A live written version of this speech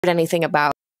anything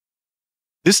about.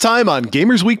 This time on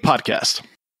Gamers Week podcast.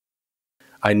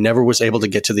 I never was able to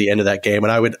get to the end of that game,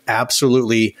 and I would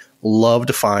absolutely love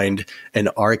to find an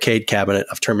arcade cabinet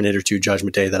of Terminator 2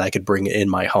 Judgment Day that I could bring in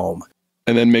my home.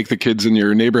 And then make the kids in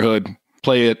your neighborhood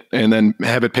play it and then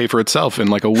have it pay for itself in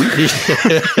like a week.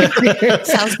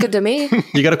 Sounds good to me.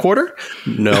 You got a quarter?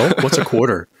 No. What's a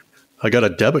quarter? I got a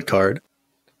debit card.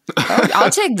 I'll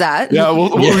take that. Yeah, we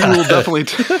will definitely.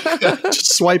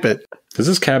 Just swipe it. Does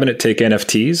this cabinet take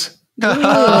NFTs? Oh.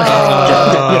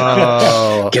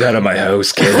 Get out of my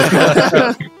house, kid.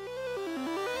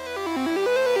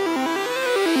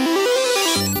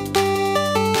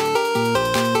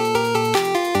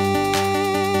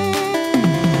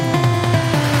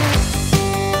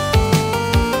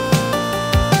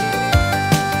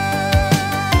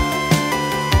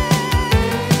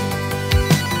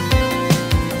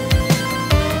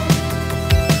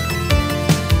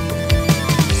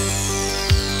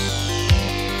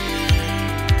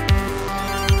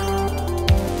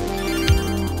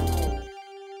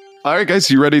 All right, guys,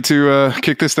 you ready to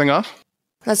kick this thing off?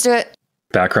 Let's do it.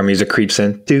 Background music creeps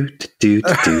in. Do.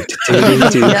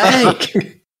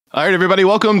 All right, everybody,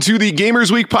 welcome to the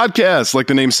Gamers Week podcast. Like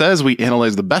the name says, we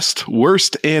analyze the best,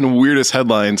 worst, and weirdest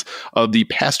headlines of the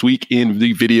past week in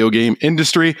the video game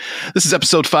industry. This is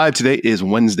episode 5. Today is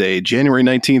Wednesday, January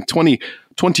 19th,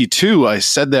 2022. I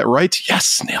said that right.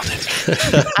 Yes, nailed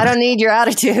it. I don't need your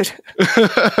attitude.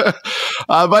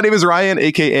 My name is Ryan,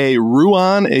 a.k.a.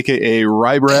 Ruan, a.k.a.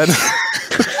 Rye Bread.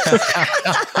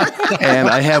 And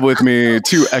I have with me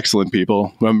two excellent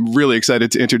people who I'm really excited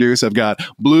to introduce. I've got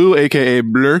Blue, a.k.a.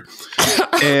 Blur,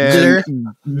 and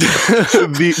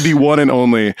the one and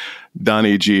only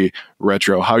Donnie G.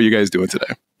 Retro. How are you guys doing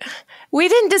today? We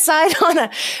didn't decide on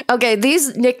Okay,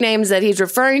 these nicknames that he's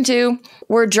referring to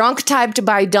were drunk typed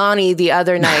by Donnie the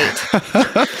other night.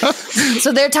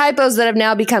 So they're typos that have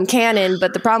now become canon,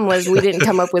 but the problem was we didn't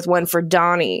come up with one for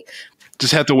Donnie.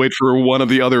 Just have to wait for one of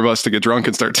the other of us to get drunk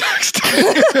and start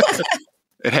texting.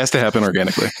 It has to happen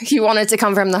organically. You want it to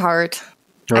come from the heart.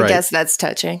 Right. I guess that's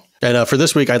touching. And for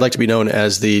this week, I'd like to be known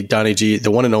as the Donnie G,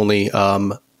 the one and only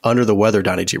under the weather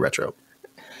Donnie G Retro.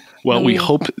 Well, we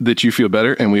hope that you feel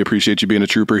better, and we appreciate you being a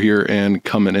trooper here and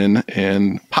coming in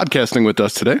and podcasting with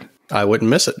us today. I wouldn't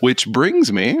miss it. Which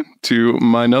brings me to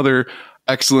my another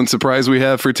excellent surprise we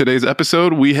have for today's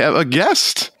episode. We have a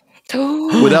guest.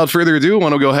 Without further ado, I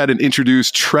want to go ahead and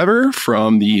introduce Trevor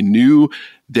from the New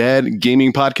Dad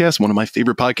Gaming Podcast, one of my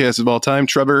favorite podcasts of all time.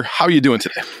 Trevor, how are you doing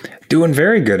today? Doing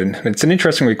very good. And it's an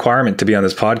interesting requirement to be on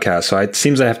this podcast. So it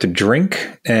seems I have to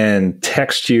drink and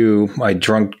text you my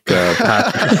drunk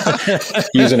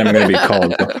username I'm going to be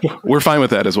called. We're fine with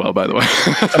that as well, by the way.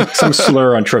 some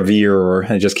slur on Trevor, or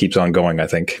it just keeps on going, I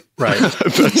think. Right.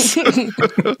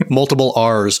 Multiple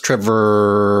R's,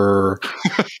 Trevor.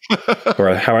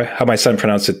 Or how my son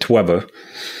pronounced it, Tweva.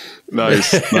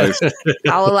 Nice.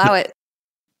 I'll allow it.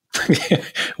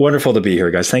 Wonderful to be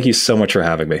here, guys. Thank you so much for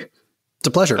having me. It's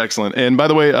a pleasure. Excellent. And by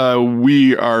the way,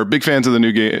 we are big fans of the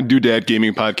New Dad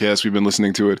Gaming Podcast. We've been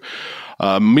listening to it,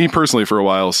 me personally, for a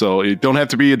while. So you don't have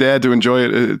to be a dad to enjoy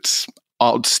it. It's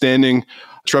outstanding.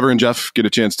 Trevor and Jeff get a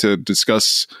chance to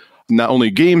discuss not only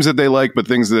games that they like, but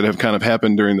things that have kind of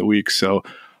happened during the week. So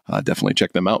definitely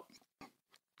check them out.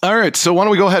 All right. So why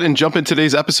don't we go ahead and jump in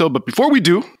today's episode? But before we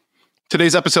do,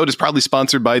 today's episode is proudly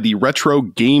sponsored by the Retro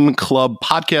Game Club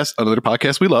podcast, another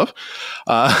podcast we love.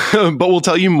 But we'll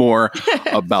tell you more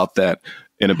about that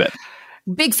in a bit.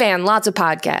 Big fan, lots of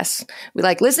podcasts. We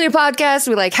like listening to podcasts.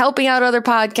 We like helping out other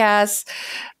podcasts.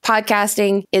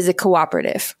 Podcasting is a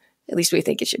cooperative. At least we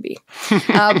think it should be.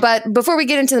 But before we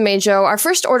get into the main show, our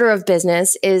first order of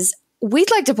business is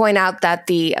we'd like to point out that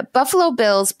the Buffalo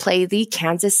Bills play the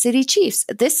Kansas City Chiefs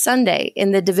this Sunday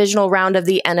in the divisional round of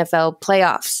the NFL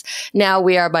playoffs. Now,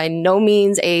 we are by no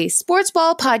means a sports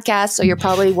ball podcast, so you're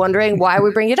probably wondering why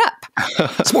we bring it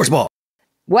up. Sports ball.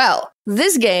 Well,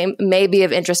 this game may be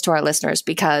of interest to our listeners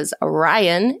because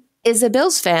Ryan is a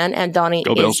Bills fan and Donnie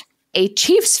is a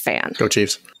Chiefs fan. Go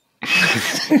Chiefs.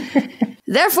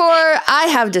 Therefore, I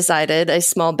have decided a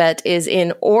small bet is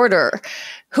in order.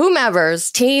 Whomever's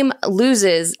team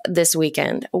loses this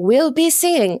weekend will be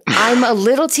singing I'm a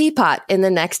Little Teapot in the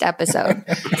next episode.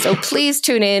 So please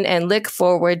tune in and look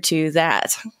forward to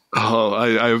that. Oh,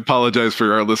 I apologize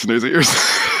for our listeners' ears.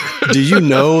 Do you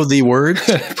know the words?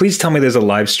 Please tell me there's a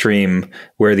live stream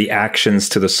where the actions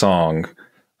to the song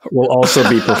will also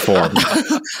be performed.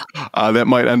 That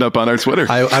might end up on our Twitter.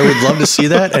 I would love to see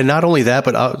that. And not only that,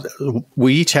 but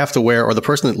we each have to wear, or the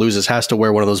person that loses has to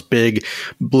wear one of those big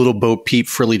little Bo Peep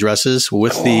frilly dresses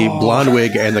with the blonde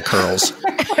wig and the curls.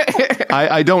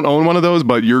 I don't own one of those,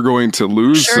 but you're going to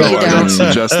lose. Sure, so you I don't. would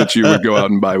suggest that you would go out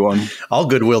and buy one. I'll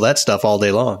Goodwill that stuff all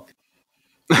day long.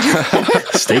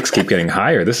 Stakes keep getting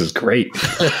higher. This is great.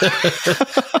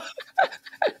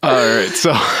 All right.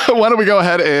 So why don't we go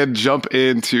ahead and jump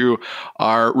into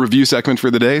our review segment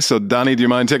for the day? So Donnie, do you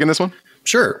mind taking this one?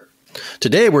 Sure.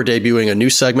 Today, we're debuting a new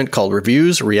segment called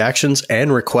Reviews, Reactions,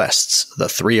 and Requests, the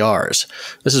 3 Rs.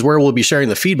 This is where we'll be sharing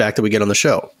the feedback that we get on the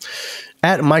show.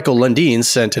 At Michael Lundeen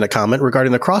sent in a comment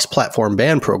regarding the cross-platform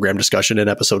ban program discussion in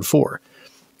episode 4.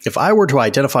 If I were to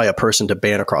identify a person to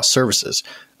ban across services,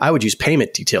 I would use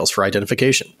payment details for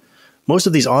identification. Most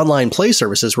of these online play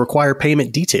services require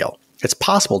payment detail. It's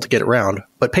possible to get around,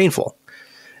 but painful.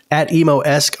 At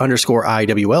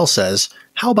emo-esque_IWL says,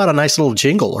 how about a nice little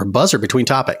jingle or buzzer between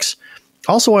topics?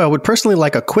 Also, I would personally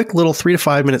like a quick little 3 to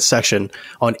 5 minute section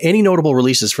on any notable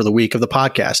releases for the week of the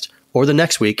podcast or the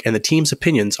next week and the team's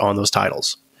opinions on those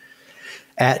titles.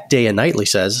 At Day and Nightly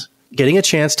says, getting a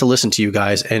chance to listen to you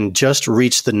guys and just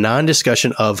reach the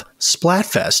non-discussion of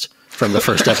Splatfest from the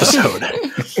first episode.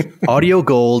 Audio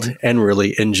gold and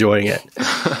really enjoying it.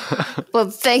 Well,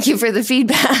 thank you for the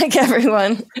feedback,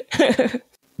 everyone.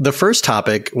 The first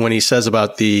topic, when he says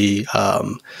about the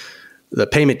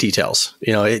payment details,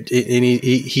 and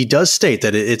he does state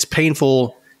that it's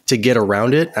painful to get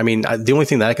around it. I mean, the only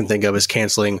thing that I can think of is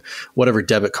canceling whatever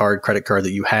debit card, credit card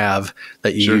that you have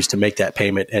that you use to make that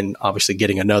payment, and obviously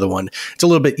getting another one. It's a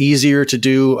little bit easier to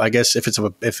do, I guess, if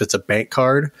it's a bank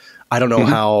card. I don't know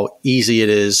how easy it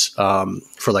is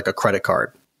for like a credit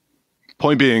card.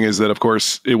 Point being is that, of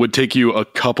course, it would take you it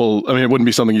wouldn't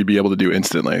be something you'd be able to do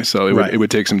instantly. So it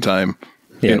would take some time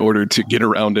in order to get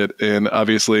around it. And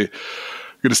obviously,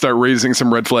 you're going to start raising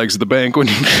some red flags at the bank when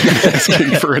you're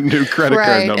asking for a new credit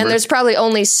card number. And there's probably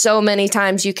only so many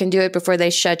times you can do it before they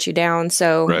shut you down.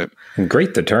 So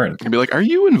Great deterrent. You'd be like, are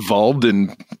you involved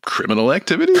in criminal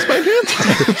activities by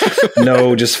chance?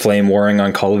 No, just flame warring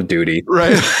on Call of Duty.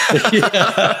 Right.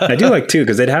 I do like too,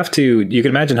 because they'd have to, you can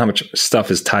imagine how much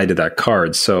stuff is tied to that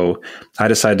card. So I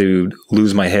decide to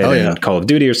lose my head in Call of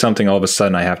Duty or something. All of a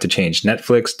sudden I have to change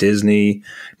Netflix, Disney,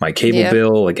 my cable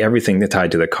bill, like everything that's tied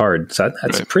to the card. So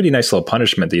that's a pretty nice little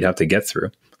punishment that you'd have to get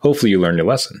through. Hopefully you learn your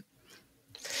lesson.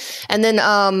 And then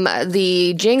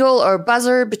the jingle or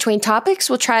buzzer between topics,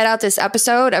 we'll try it out this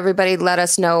episode. Everybody let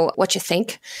us know what you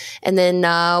think. And then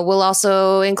we'll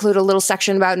also include a little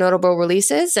section about notable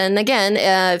releases. And again,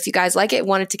 if you guys like it,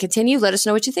 want it to continue, let us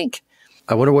know what you think.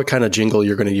 I wonder what kind of jingle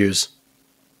you're going to use.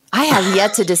 I have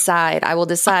yet to decide. I will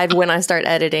decide when I start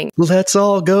editing. Let's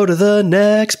all go to the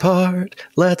next part.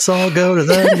 Let's all go to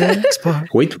the next part.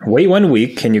 Wait 1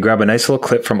 week. Can you grab a nice little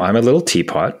clip from I'm a Little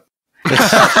Teapot?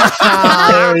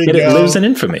 It lives in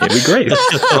infamy. It'd be great.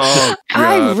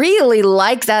 I really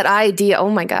like that idea. Oh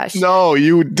my gosh. No,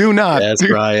 you do not. Yes,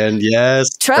 Brian.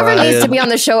 Yes. Trevor needs to be on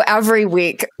the show every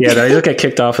week. Yeah, did I just get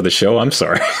kicked off of the show? I'm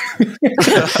sorry.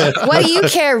 What do you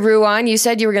care, Ruan? You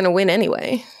said you were going to win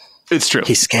anyway. It's true.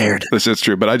 He's scared. This is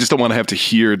true, but I just don't want to have to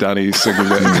hear Donnie singing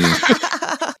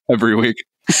that every week.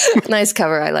 Nice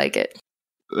cover. I like it.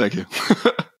 Thank you.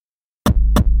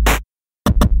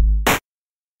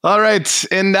 All right,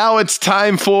 and now it's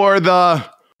time for the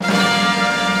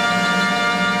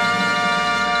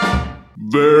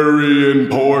very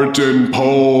important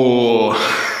poll.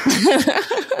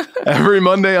 Every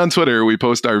Monday on Twitter, we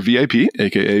post our VIP,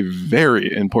 aka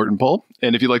very important poll.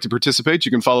 And if you'd like to participate,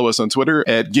 you can follow us on Twitter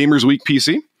at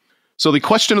GamersWeekPC. So the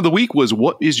question of the week was,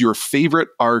 what is your favorite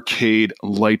arcade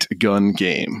light gun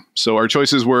game? So our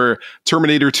choices were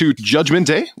Terminator 2 Judgment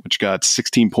Day, which got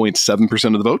 16.7%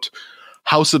 of the vote.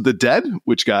 House of the Dead,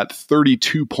 which got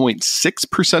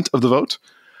 32.6% of the vote.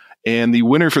 And the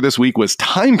winner for this week was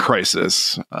Time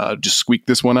Crisis. Just squeaked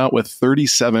this one out with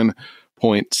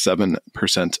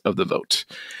 37.7% of the vote.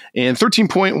 And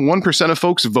 13.1% of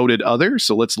folks voted other.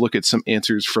 So let's look at some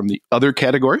answers from the other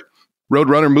category.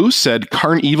 Roadrunner Moose said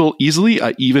Carnival easily.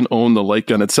 I even own the light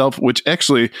gun itself, which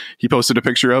actually he posted a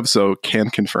picture of, so can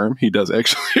confirm he does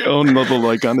actually own the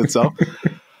light gun itself.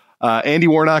 Andy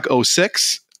Warnock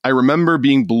 06. I remember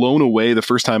being blown away the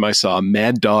first time I saw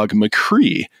Mad Dog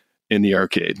McCree in the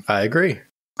arcade. I agree.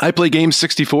 I play Games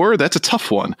 64. That's a tough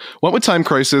one. Went with Time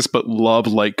Crisis, but love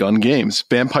light gun games.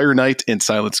 Vampire Knight and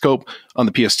Silent Scope on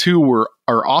the PS2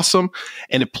 are awesome,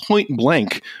 and a Point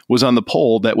Blank was on the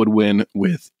poll that would win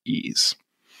with ease.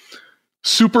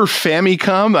 Super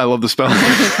Famicom, I love the spelling.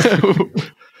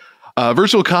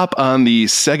 Virtual Cop on the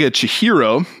Sega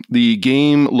Chihiro. The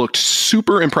game looked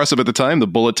super impressive at the time. The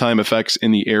bullet time effects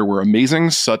in the air were amazing.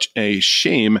 Such a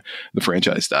shame the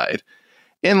franchise died.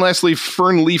 And lastly,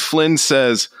 Fern Lee Flynn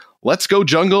says, let's go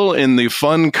jungle in the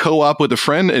fun co-op with a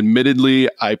friend. Admittedly,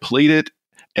 I played it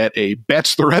at a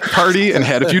bachelorette party and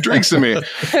had a few drinks in me,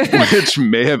 which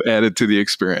may have added to the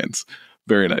experience.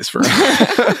 Very nice, Fern.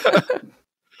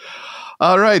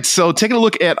 All right, so taking a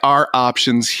look at our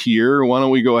options here, why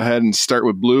don't we go ahead and start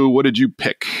with Blue? What did you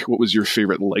pick? What was your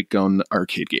favorite light gun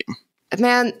arcade game?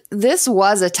 Man, this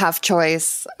was a tough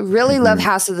choice. Really love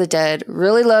House of the Dead.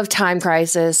 Really love Time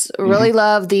Crisis. Really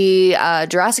love the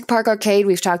Jurassic Park arcade.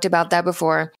 We've talked about that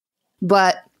before.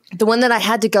 But the one that I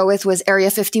had to go with was Area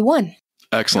 51.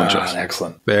 Excellent choice.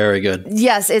 Excellent. Very good.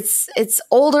 Yes, it's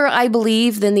older, I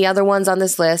believe, than the other ones on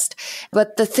this list.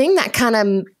 But the thing that kind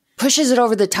of pushes it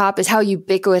over the top is how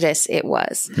ubiquitous it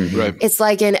was. Right. It's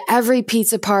like in every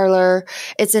pizza parlor.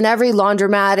 It's in every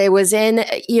laundromat. It was in,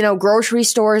 grocery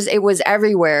stores. It was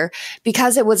everywhere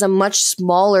because it was a much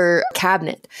smaller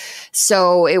cabinet.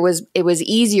 So it was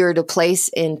easier to place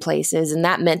in places. And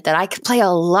that meant that I could play a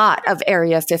lot of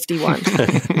Area 51.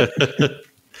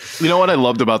 You know what I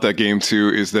loved about that game too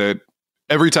is that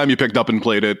every time you picked up and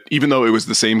played it, even though it was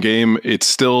the same game, it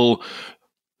still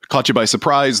caught you by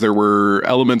surprise. There were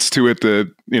elements to it that,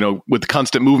 with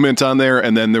constant movement on there.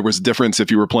 And then there was difference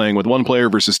if you were playing with one player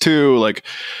versus two. Like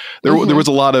there was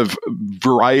a lot of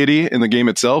variety in the game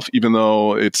itself, even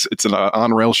though it's an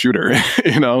on-rail shooter,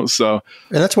 so.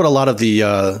 And that's what a lot of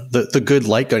the good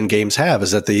light gun games have,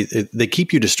 is that they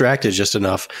keep you distracted just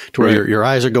enough to where your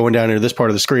eyes are going down into this part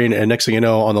of the screen. And next thing you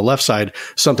know, on the left side,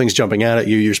 something's jumping out at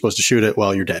you. You're supposed to shoot it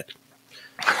while you're dead.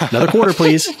 Another quarter,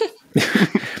 please.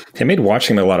 It made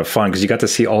watching them a lot of fun because you got to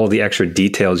see all the extra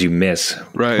details you miss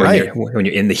when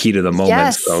you're in the heat of the moment.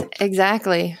 Yes, so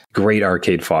exactly. Great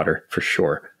arcade fodder for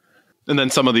sure. And then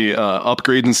some of the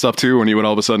upgrades and stuff too, when you would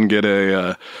all of a sudden get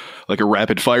a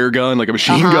rapid fire gun, like a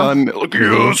machine gun. Look,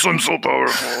 yes, I'm so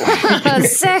powerful.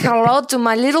 Say hello to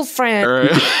my little friend.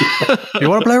 Right. You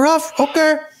want to play rough?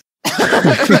 Okay.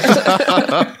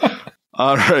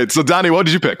 All right. So Donnie, what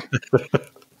did you pick?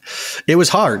 It was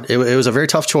hard. It was a very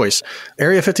tough choice.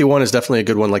 Area 51 is definitely a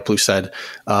good one, like Blue said.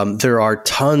 There are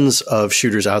tons of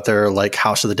shooters out there like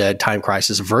House of the Dead, Time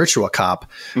Crisis, Virtua Cop.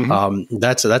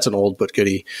 That's an old but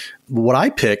goodie. What I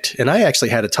picked, and I actually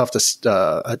had a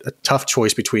tough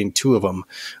choice between two of them,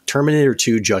 Terminator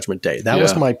 2 Judgment Day. That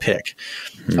was my pick.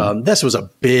 This was a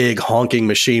big honking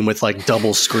machine with like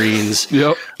double screens.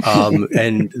 Yep.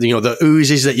 And the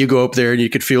Uzis that you go up there and you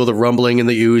could feel the rumbling in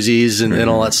the Uzis and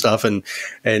all that stuff. And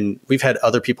we've had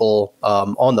other people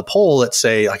on the poll that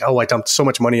say like, oh, I dumped so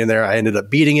much money in there. I ended up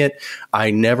beating it. I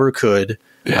never could.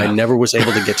 Yeah. I never was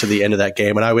able to get to the end of that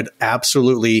game. And I would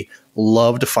absolutely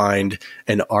love to find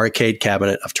an arcade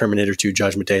cabinet of Terminator 2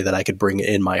 Judgment Day that I could bring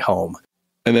in my home.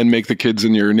 And then make the kids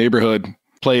in your neighborhood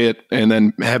play it and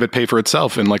then have it pay for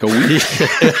itself in like a week.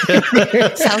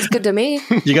 Sounds good to me.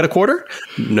 You got a quarter?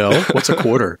 No. What's a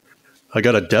quarter? I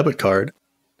got a debit card.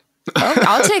 Oh,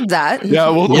 I'll take that.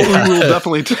 Yeah, we will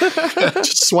definitely.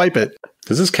 Just swipe it.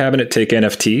 Does this cabinet take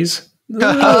NFTs?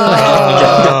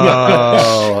 Oh.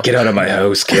 Get out of my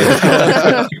house, kid.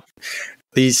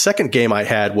 The second game I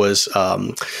had was,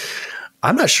 I'm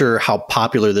not sure how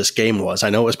popular this game was. I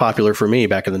know it was popular for me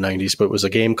back in the 90s, but it was a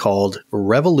game called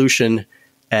Revolution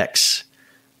X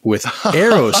with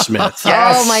Aerosmith.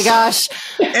 Yes. Oh my gosh.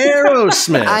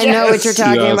 Aerosmith. I know what you're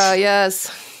talking about.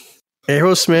 Yes.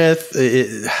 Aerosmith,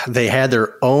 they had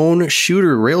their own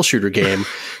rail shooter game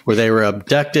where they were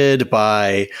abducted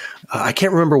by, I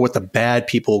can't remember what the bad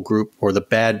people group or the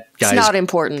bad guys. It's not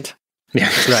important. Yeah,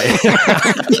 right.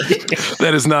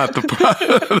 That is not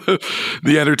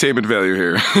the entertainment value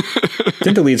here.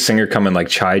 Didn't the lead singer come and like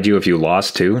chide you if you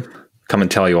lost too? Come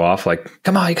and tell you off like,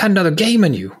 come on, you got another game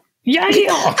in you. Yeah.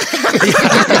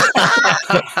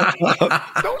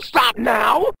 Don't stop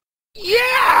now.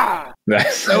 Yeah.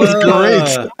 That was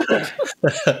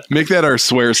great. Make that our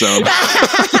swear sound.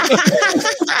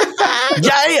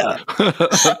 Yeah.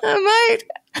 I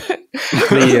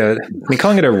might.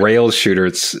 Calling it a rails shooter,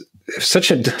 it's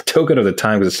such a token of the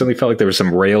time because it certainly felt like there was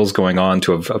some rails going on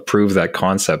to have approved that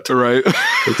concept. Right.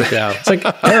 Yeah. It's like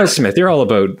Aerosmith, you're all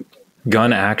about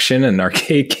gun action and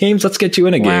arcade games. Let's get you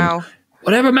in a game.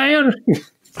 Whatever, man.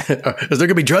 Is there going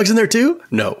to be drugs in there too?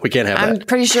 No, we can't have that. I'm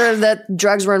pretty sure that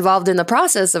drugs were involved in the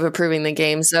process of approving the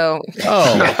game. So,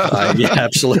 yeah,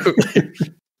 absolutely.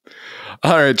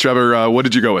 All right, Trevor, what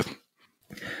did you go with?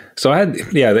 So I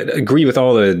agree with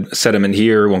all the sentiment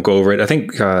here. Won't go over it. I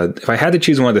think if I had to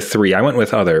choose one of the three, I went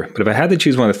with other. But if I had to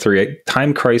choose one of the three,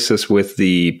 Time Crisis with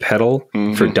the pedal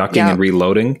for ducking and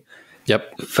reloading.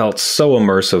 Yep. Felt so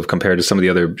immersive compared to some of the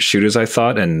other shooters I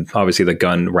thought. And obviously the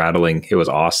gun rattling, it was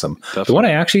awesome. Definitely. The one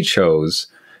I actually chose,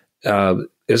 it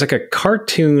was like a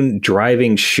cartoon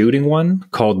driving shooting one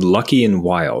called Lucky and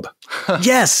Wild.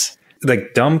 Yes.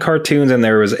 Like dumb cartoons, and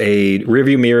there was a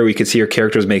rearview mirror. We could see your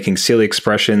characters making silly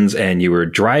expressions, and you were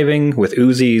driving with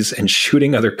Uzis and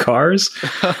shooting other cars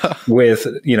with,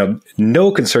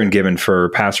 no concern given for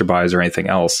passerbys or anything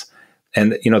else.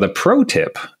 And, the pro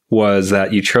tip was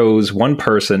that you chose one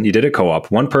person, you did a co-op,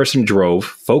 one person drove,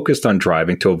 focused on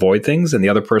driving to avoid things, and the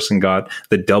other person got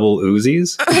the double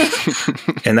Uzis.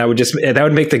 And that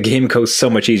would make the game go so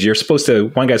much easier.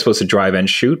 One guy's supposed to drive and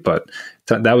shoot, but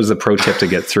that was the pro tip to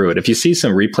get through it. If you see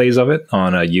some replays of it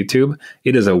on YouTube,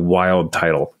 it is a wild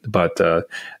title, but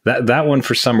that one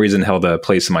for some reason held a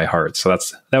place in my heart. So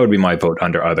that would be my vote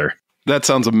under other. That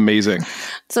sounds amazing.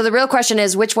 So the real question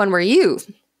is, which one were you?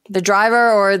 The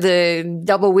driver or the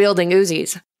double wielding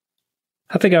Uzis?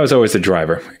 I think I was always the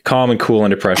driver, calm and cool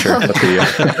under pressure.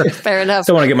 Fair enough.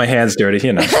 Don't want to get my hands dirty,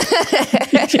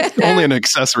 Only an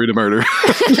accessory to murder.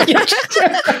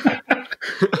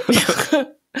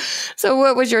 So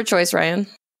what was your choice, Ryan?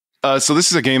 So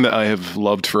this is a game that I have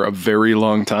loved for a very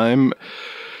long time.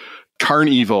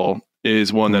 Carnival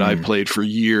is one that I've played for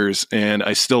years, and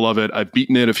I still love it. I've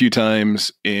beaten it a few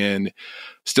times, and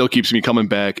still keeps me coming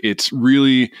back. There's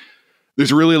really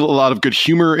a lot of good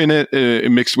humor in it,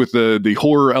 mixed with the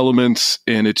horror elements,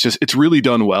 and it's really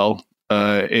done well.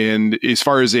 And as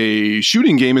far as a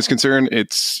shooting game is concerned,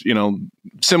 it's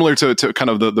similar to kind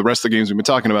of the rest of the games we've been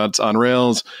talking about. It's on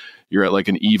rails. You're at like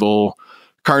an evil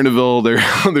carnival.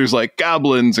 There's like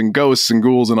goblins and ghosts and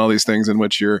ghouls and all these things in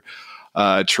which you're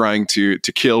trying to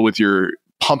kill with your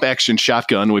pump action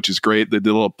shotgun, which is great. The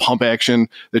little pump action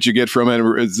that you get from it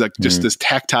is like just this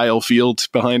tactile feel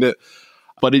behind it.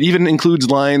 But it even includes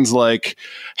lines like,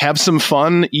 have some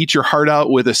fun, eat your heart out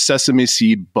with a sesame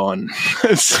seed bun.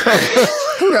 So,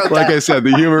 like I said,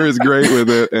 the humor is great with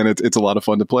it, and it's a lot of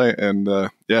fun to play. And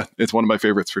it's one of my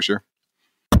favorites for sure.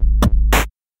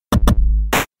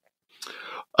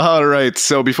 All right.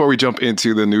 So before we jump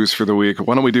into the news for the week,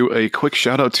 why don't we do a quick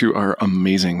shout out to our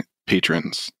amazing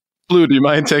patrons? Blue, do you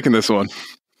mind taking this one?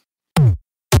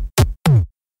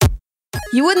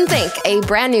 You wouldn't think a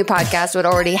brand new podcast would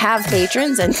already have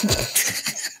patrons and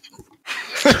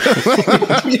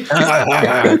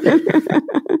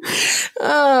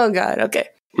oh God, okay.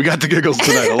 We got the giggles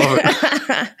tonight. I love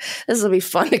it. This will be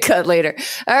fun to cut later.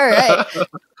 All right.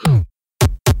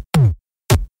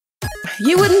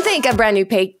 You wouldn't think a brand new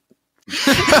paidcast?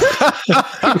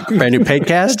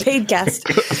 Paidcast.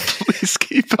 Please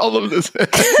keep all of this in.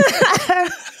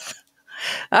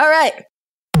 All right.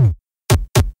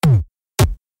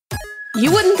 You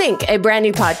wouldn't think a brand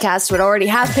new podcast would already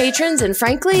have patrons, and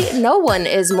frankly, no one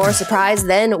is more surprised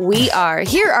than we are.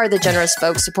 Here are the generous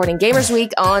folks supporting Gamers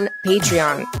Week on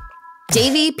Patreon.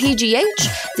 Davey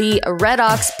PGH, the Red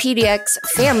Ox PDX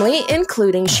family,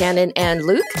 including Shannon and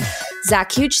Luke,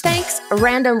 Zach Huge Thanks,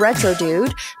 Random Retro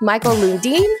Dude, Michael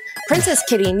Lundeen, Princess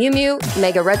Kitty Mew Mew,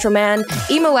 Mega Retro Man,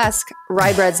 Emo-esque,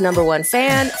 Rybread's #1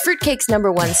 fan, Fruitcake's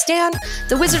 #1 stan,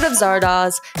 The Wizard of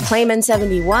Zardoz,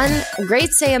 Clayman71, Great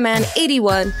Saiyaman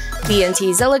 81,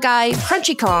 BNT Zilla Guy,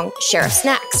 Crunchy Kong, Sheriff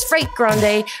Snacks, Freight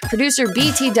Grande, Producer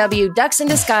BTW, Ducks in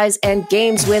Disguise, and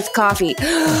Games with Coffee.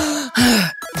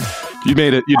 You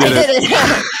made it. You did it.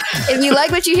 If you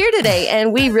like what you hear today,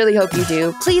 and we really hope you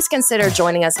do, please consider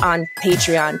joining us on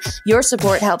Patreon. Your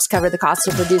support helps cover the cost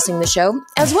of producing the show,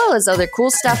 as well as other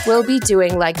cool stuff we'll be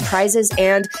doing like prizes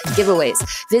and giveaways.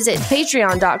 Visit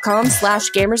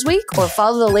patreon.com/gamersweek or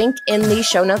follow the link in the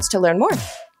show notes to learn more.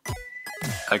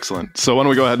 Excellent. So why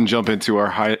don't we go ahead and jump into our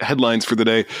headlines for the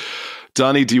day.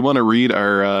 Donnie, do you want to read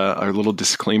our little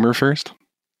disclaimer first?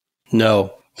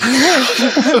 No.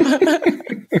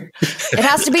 It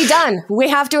has to be done. We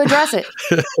have to address it.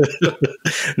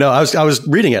 No, I was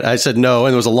reading it. I said no,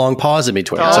 and there was a long pause in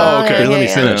between. Oh, okay. Let me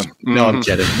finish. Yeah. No, I'm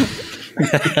kidding.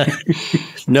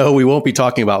 No, we won't be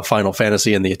talking about Final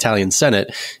Fantasy and the Italian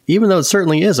Senate, even though it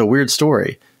certainly is a weird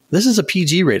story. This is a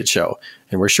PG-rated show,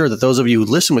 and we're sure that those of you who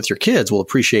listen with your kids will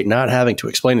appreciate not having to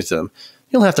explain it to them.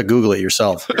 You'll have to Google it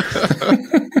yourself.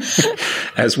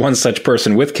 As one such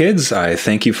person with kids, I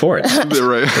thank you for it.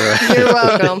 Right. You're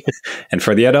welcome. And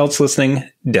for the adults listening,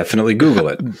 definitely Google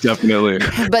it. Definitely.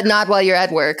 But not while you're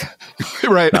at work.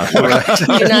 Right. Do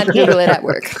not Google it at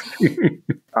work.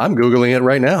 I'm Googling it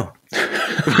right now.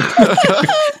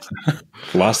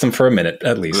 Lost them for a minute,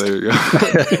 at least. There you go.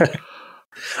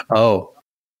 Oh.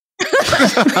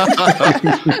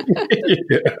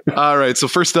 All right. So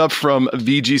first up from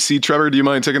VGC, Trevor, do you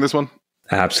mind taking this one?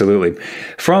 Absolutely.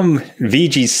 From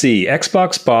VGC,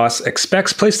 Xbox boss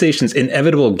expects PlayStation's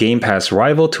inevitable Game Pass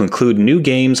rival to include new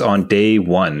games on day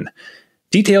one.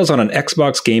 Details on an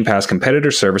Xbox Game Pass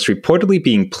competitor service reportedly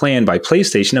being planned by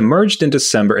PlayStation emerged in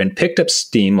December and picked up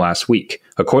steam last week.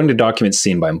 According to documents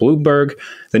seen by Bloomberg,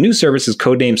 the new service is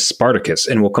codenamed Spartacus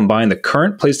and will combine the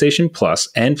current PlayStation Plus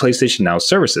and PlayStation Now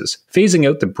services, phasing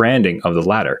out the branding of the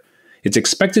latter. It's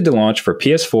expected to launch for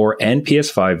PS4 and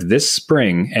PS5 this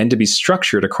spring and to be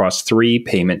structured across 3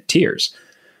 payment tiers.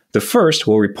 The first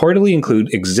will reportedly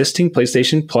include existing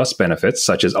PlayStation Plus benefits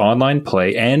such as online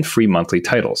play and free monthly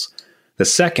titles. The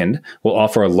second will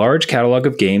offer a large catalog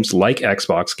of games like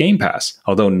Xbox Game Pass,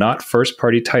 although not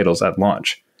first-party titles at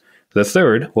launch. The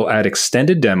third will add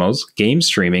extended demos, game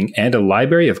streaming, and a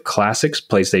library of classic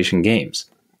PlayStation games.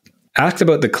 Asked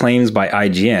about the claims by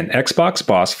IGN, Xbox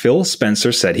boss Phil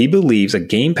Spencer said he believes a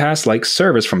Game Pass-like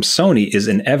service from Sony is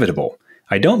inevitable.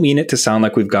 I don't mean it to sound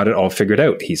like we've got it all figured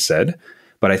out, he said,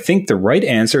 but I think the right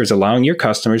answer is allowing your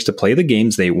customers to play the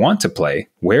games they want to play,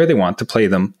 where they want to play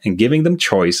them, and giving them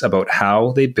choice about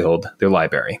how they build their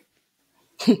library.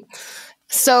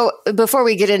 So before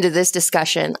we get into this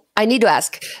discussion, I need to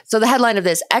ask. So the headline of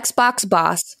this, Xbox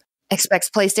boss expects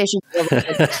PlayStation.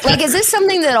 Like, is this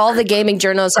something that all the gaming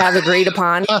journalists have agreed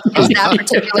upon? Is that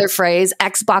particular phrase,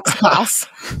 Xbox boss?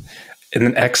 And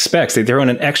then expects. They throw in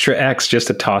an extra X just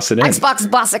to toss it in.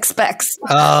 Xbox boss expects.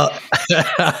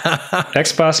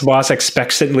 Xbox boss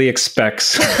expectantly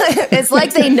expects. It's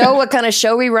like they know what kind of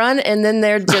show we run, and then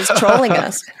they're just trolling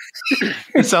us.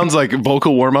 It sounds like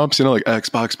vocal warm-ups, like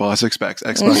Xbox boss expects,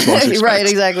 Xbox boss expects. Right,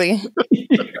 exactly.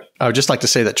 I would just like to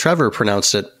say that Trevor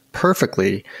pronounced it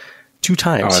perfectly 2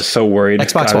 times. I was so worried.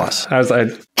 Xbox boss.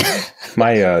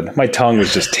 My tongue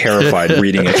was just terrified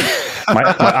reading it.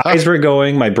 My eyes were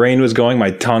going, my brain was going,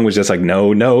 my tongue was just like,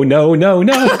 no. I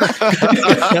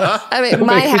mean,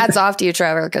 my hat's off to you,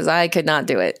 Trevor, because I could not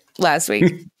do it last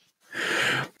week.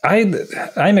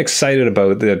 I'm excited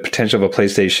about the potential of a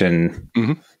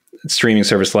PlayStation streaming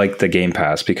service like the Game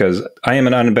Pass, because I am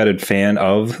an unabetted fan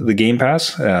of the Game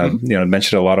Pass. I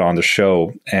mentioned a lot on the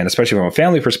show, and especially from a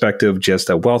family perspective, just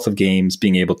a wealth of games,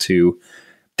 being able to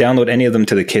download any of them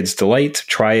to the kid's delight,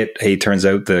 try it. Hey, turns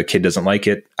out the kid doesn't like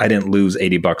it. I didn't lose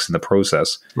 $80 in the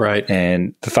process. Right.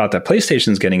 And the thought that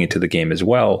PlayStation's getting into the game as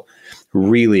well,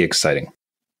 really exciting.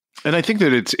 And I think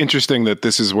that it's interesting that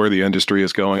this is where the industry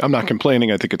is going. I'm not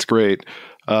complaining. I think it's great.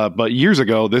 But years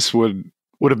ago, this would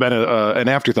have been an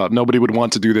afterthought. Nobody would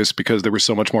want to do this because there was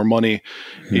so much more money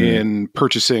in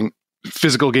purchasing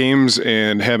physical games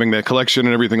and having that collection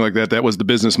and everything like that. That was the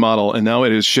business model. And now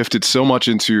it has shifted so much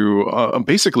into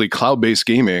basically cloud-based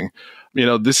gaming.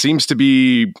 This seems to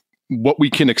be what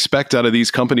we can expect out of these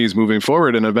companies moving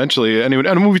forward. And eventually,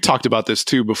 and we talked about this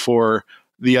too before,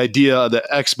 the idea that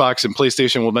Xbox and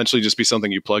PlayStation will eventually just be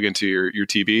something you plug into your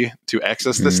TV to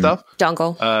access this stuff.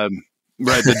 Dongle.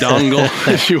 Right, the dongle,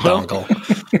 if you will.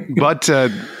 But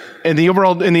in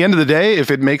the end of the day,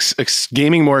 if it makes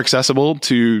gaming more accessible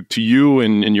to you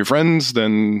and your friends,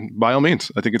 then by all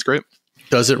means, I think it's great.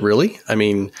 Does it really? I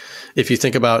mean, if you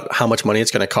think about how much money it's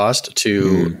going to cost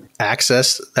to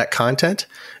access that content,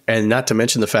 and not to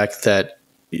mention the fact that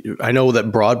I know that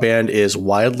broadband is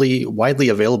widely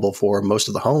available for most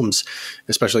of the homes,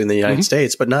 especially in the United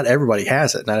States, but not everybody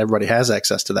has it. Not everybody has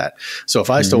access to that. So if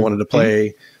I still wanted to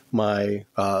play my,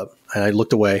 and I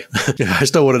looked away, I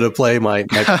still wanted to play my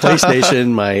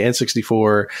PlayStation, my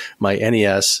N64, my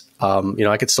NES,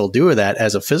 I could still do that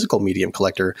as a physical medium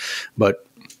collector, but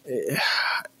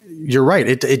you're right.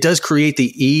 It does create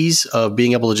the ease of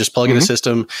being able to just plug in a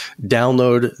system,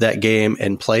 download that game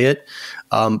and play it.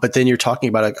 But then you're talking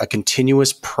about a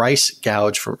continuous price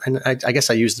gouge and I guess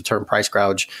I use the term price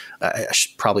gouge. I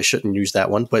probably shouldn't use that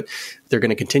one, but they're going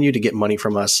to continue to get money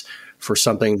from us for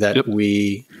something that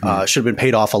we should have been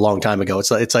paid off a long time ago.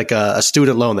 It's like a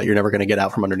student loan that you're never going to get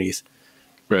out from underneath.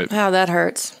 Right. Wow, that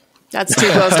hurts. That's too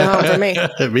close to home for me.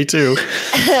 Me too.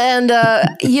 And,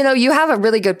 you have a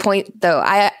really good point, though.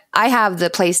 I have the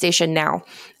PlayStation Now,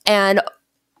 and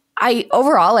I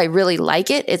really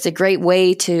like it. It's a great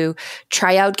way to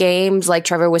try out games, like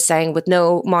Trevor was saying, with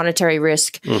no monetary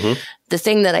risk. The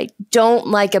thing that I don't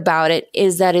like about it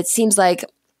is that it seems like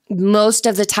most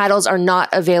of the titles are not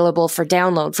available for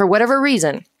download for whatever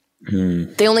reason.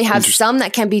 They only have some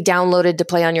that can be downloaded to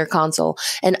play on your console,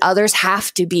 and others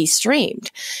have to be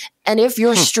streamed. And if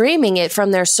you're streaming it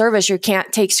from their service, you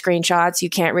can't take screenshots, you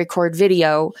can't record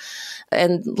video.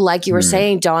 And like you were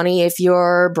saying, Donnie, if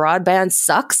your broadband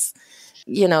sucks,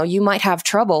 you might have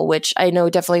trouble, which I know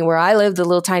definitely where I live, the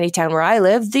little tiny town where I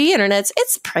live, the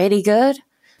it's pretty good,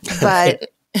 but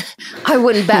I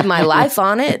wouldn't bet my life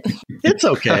on it. It's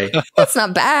okay. It's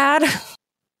not bad.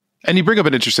 And you bring up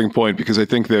an interesting point, because I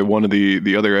think that one of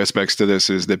the other aspects to this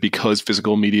is that because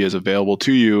physical media is available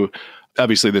to you,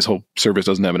 obviously this whole service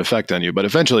doesn't have an effect on you. But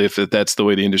eventually, if that's the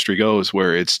way the industry goes,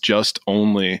 where it's just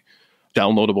only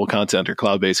downloadable content or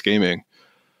cloud-based gaming,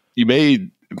 you may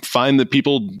find that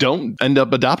people don't end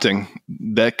up adopting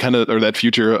that kind of, or that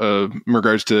future in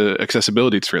regards to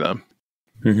accessibility for them.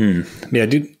 Mm-hmm. Yeah,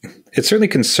 dude, it's certainly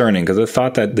concerning, because the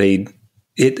thought that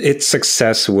its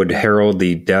success would herald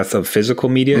the death of physical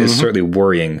media is certainly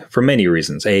worrying for many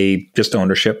reasons. A, just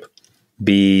ownership.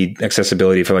 B,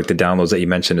 accessibility for like the downloads that you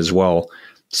mentioned as well.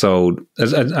 So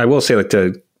as I will say, like,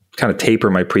 to kind of taper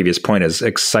my previous point, as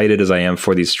excited as I am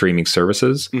for these streaming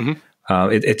services,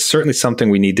 it's certainly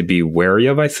something we need to be wary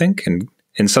of, I think,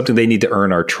 and something they need to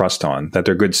earn our trust on, that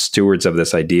they're good stewards of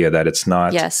this idea, that it's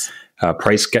not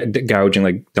price gouging,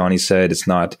 like Donnie said. It's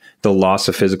not the loss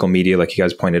of physical media, like you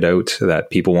guys pointed out,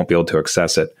 that people won't be able to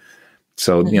access it.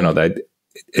 So, that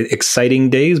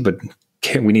exciting days, but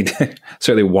we need to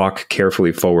certainly walk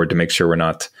carefully forward to make sure we're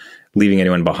not leaving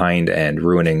anyone behind and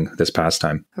ruining this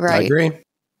pastime. Right. I agree.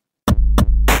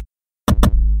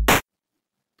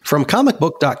 From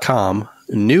comicbook.com,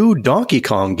 new Donkey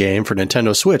Kong game for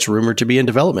Nintendo Switch rumored to be in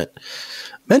development.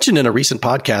 Mentioned in a recent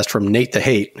podcast from Nate the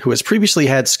Hate, who has previously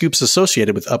had scoops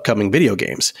associated with upcoming video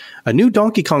games, a new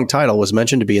Donkey Kong title was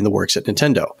mentioned to be in the works at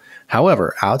Nintendo.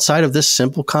 However, outside of this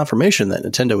simple confirmation that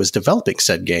Nintendo is developing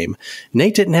said game,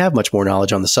 Nate didn't have much more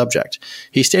knowledge on the subject.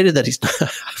 He stated that he's...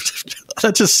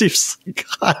 that just seems...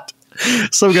 God.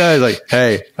 Some guy's like,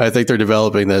 hey, I think they're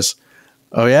developing this.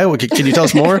 Oh, yeah? Well, can you tell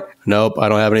us more? Nope, I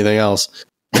don't have anything else.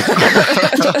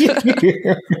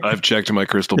 I've checked my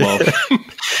crystal ball.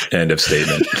 End of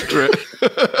statement.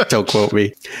 Don't quote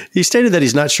me. He stated that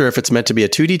he's not sure if it's meant to be a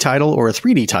 2D title or a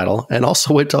 3D title, and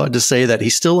also went on to say that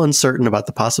he's still uncertain about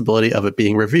the possibility of it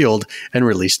being revealed and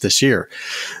released this year.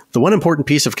 The one important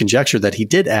piece of conjecture that he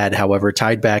did add, however,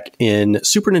 tied back in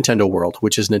Super Nintendo World,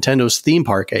 which is Nintendo's theme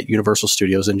park at Universal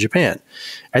Studios in Japan.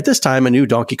 At this time, a new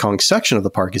Donkey Kong section of the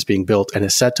park is being built and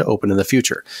is set to open in the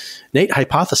future. Nate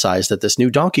hypothesized that this new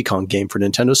Donkey Kong game for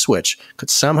Nintendo Switch could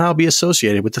somehow be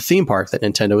associated with the theme park that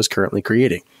Nintendo is currently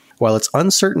creating. While it's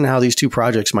uncertain how these two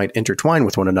projects might intertwine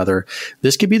with one another,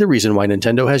 this could be the reason why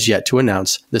Nintendo has yet to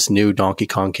announce this new Donkey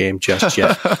Kong game just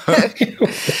yet.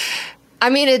 I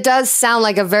mean, it does sound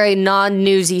like a very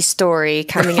non-newsy story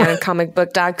coming out of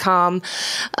comicbook.com.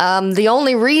 The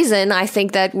only reason I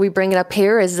think that we bring it up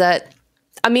here is that,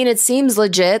 I mean, it seems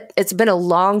legit. It's been a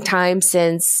long time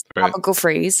since Tropical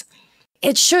Freeze.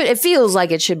 It feels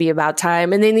like it should be about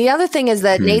time. And then the other thing is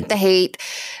that Nate the Hate,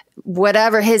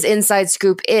 whatever his inside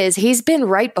scoop is, he's been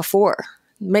right before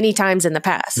many times in the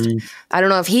past. I don't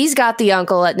know if he's got the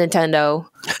uncle at Nintendo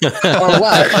or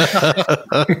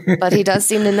what, but he does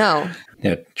seem to know.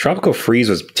 Yeah, Tropical Freeze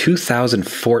was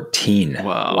 2014.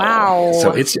 Wow.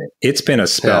 So it's been a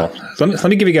spell. Yeah. So let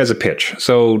me give you guys a pitch.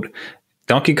 So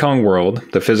Donkey Kong World,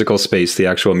 the physical space, the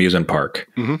actual amusement park.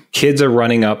 Kids are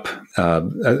running up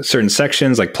certain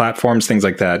sections like platforms, things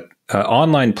like that.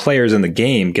 Online players in the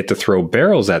game get to throw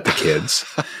barrels at the kids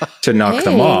to knock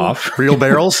them off. Real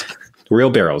barrels? Real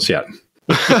barrels, yeah.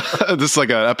 This is like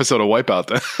an episode of Wipeout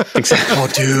then. Exactly. Oh,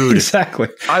 dude. Exactly.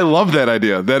 I love that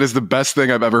idea. That is the best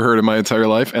thing I've ever heard in my entire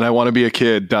life. And I want to be a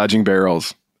kid dodging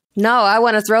barrels. No, I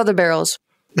want to throw the barrels.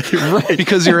 Right.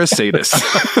 Because you're a sadist.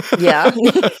 Yeah.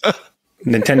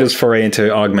 Nintendo's foray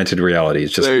into augmented reality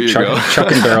is just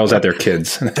chucking barrels at their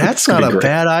kids. That's not a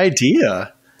bad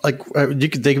idea. Like they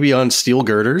could be on steel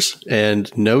girders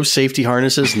and no safety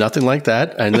harnesses, nothing like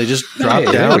that, and they just drop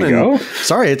down. And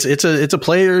sorry, it's a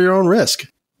play at your own risk.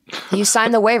 You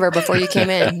signed the waiver before you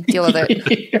came in. Deal with it.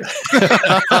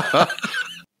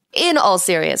 In all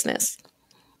seriousness,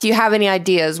 do you have any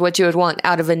ideas what you would want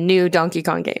out of a new Donkey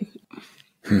Kong game?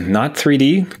 Not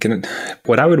 3D.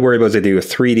 What I would worry about is they do a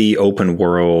 3D open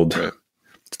world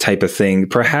type of thing.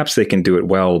 Perhaps they can do it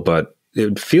well, but it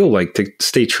would feel like to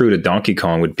stay true to Donkey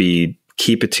Kong would be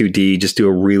keep it 2D, just do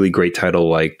a really great title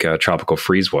like Tropical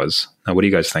Freeze was. What do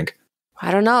you guys think?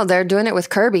 I don't know. They're doing it with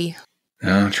Kirby.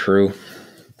 Oh, true.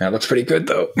 That looks pretty good,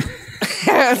 though.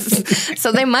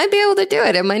 So they might be able to do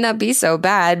it. It might not be so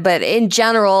bad. But in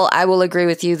general, I will agree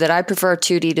with you that I prefer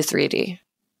 2D to 3D.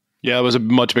 Yeah, I was a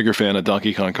much bigger fan of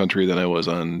Donkey Kong Country than I was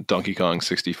on Donkey Kong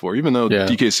 64, even though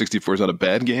DK64 is not a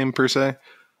bad game per se.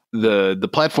 The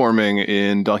platforming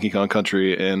in Donkey Kong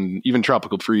Country and even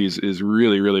Tropical Freeze is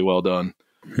really, really well done.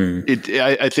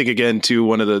 I think, again, too,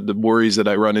 one of the worries that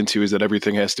I run into is that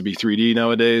everything has to be 3D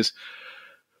nowadays.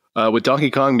 With Donkey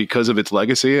Kong, because of its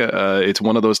legacy, it's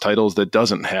one of those titles that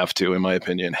doesn't have to, in my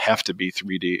opinion, have to be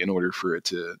 3D in order for it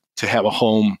to have a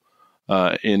home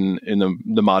in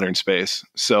the modern space.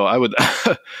 So I would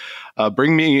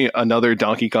bring me another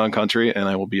Donkey Kong Country, and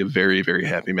I will be a very, very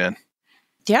happy man.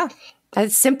 Yeah,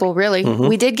 it's simple, really.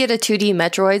 We did get a 2D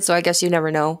Metroid, so I guess you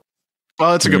never know.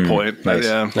 Well, that's a good point. Nice.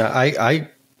 Yeah, I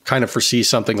kind of foresee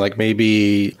something like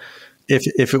maybe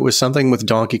if it was something with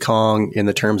Donkey Kong in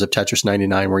the terms of Tetris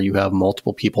 99, where you have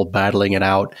multiple people battling it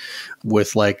out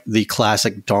with like the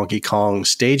classic Donkey Kong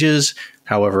stages,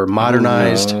 however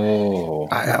modernized.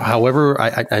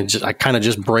 I kind of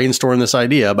just brainstormed this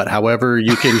idea, but however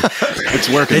you can, it's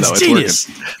working. It's though. genius.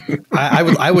 It's working.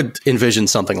 I would envision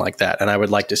something like that, and I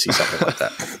would like to see something like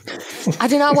that. I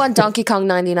do not want Donkey Kong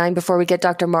 99 before we get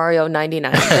Dr. Mario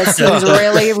 99. That seems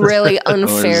really, really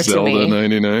unfair Or to Zelda me.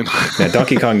 99. Yeah,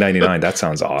 Donkey Kong 99. That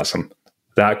sounds awesome.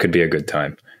 That could be a good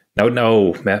time.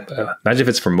 No. Imagine if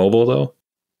it's for mobile though.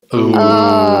 Ooh,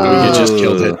 you just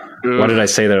killed it. Why did I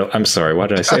say that? I'm sorry. Why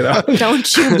did I say that?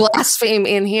 Don't you blaspheme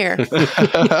in here.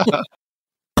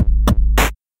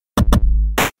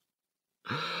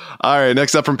 All right,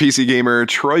 next up from PC Gamer,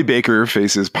 Troy Baker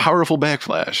faces powerful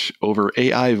backlash over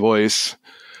AI voice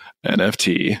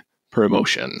NFT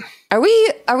promotion. Are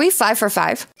we 5 for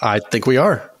 5? I think we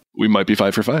are. We might be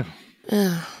 5 for 5.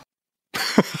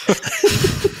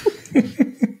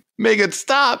 Make it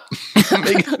stop.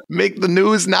 Make the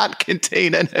news not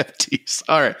contain NFTs.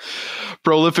 All right.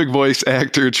 Prolific voice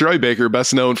actor Troy Baker,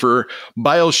 best known for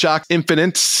BioShock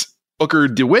Infinite's Booker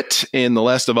DeWitt and The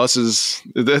Last of Us's.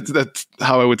 That's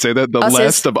how I would say that. The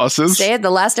Last of Us's. Say it, The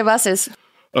Last of Us's.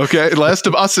 Okay, Last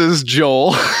of Us's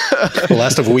Joel. The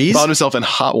Last of We's found himself in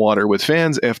hot water with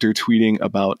fans after tweeting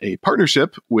about a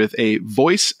partnership with a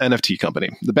voice NFT company.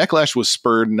 The backlash was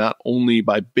spurred not only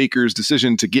by Baker's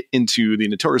decision to get into the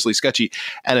notoriously sketchy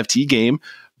NFT game,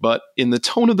 but in the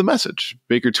tone of the message.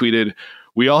 Baker tweeted,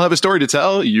 "We all have a story to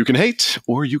tell. You can hate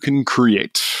or you can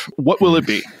create. What will it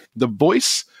be?" The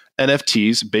voice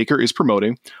NFTs Baker is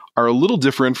promoting are a little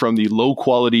different from the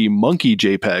low-quality monkey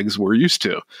JPEGs we're used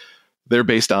to. They're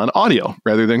based on audio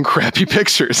rather than crappy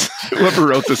pictures. Whoever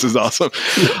wrote this is awesome.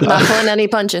 Not pulling any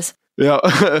punches. Yeah.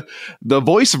 The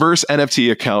Voiceverse NFT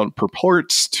account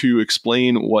purports to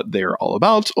explain what they're all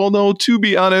about, although, to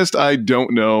be honest, I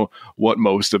don't know what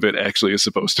most of it actually is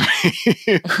supposed to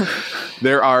be.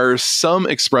 There are some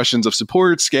expressions of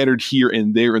support scattered here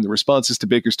and there in the responses to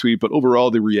Baker's tweet, but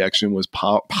overall the reaction was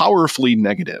powerfully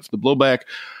negative. The blowback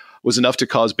was enough to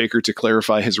cause Baker to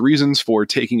clarify his reasons for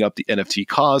taking up the NFT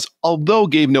cause, although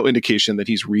gave no indication that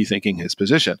he's rethinking his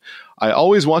position. "I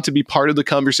always want to be part of the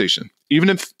conversation, even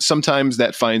if sometimes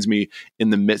that finds me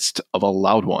in the midst of a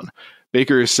loud one."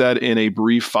 Baker said in a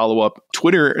brief follow-up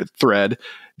Twitter thread,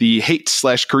 "The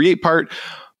hate/create part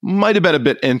might have been a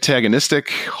bit antagonistic.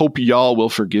 Hope y'all will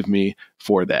forgive me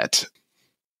for that."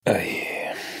 Pretty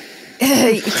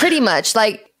much.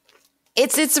 Like,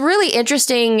 it's a really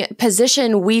interesting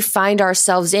position we find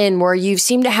ourselves in, where you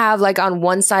seem to have, like, on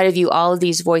one side of you all of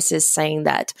these voices saying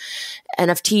that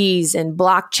NFTs and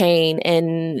blockchain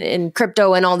and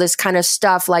crypto and all this kind of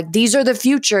stuff, like, these are the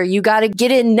future. You got to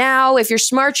get in now. If you're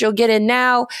smart, you'll get in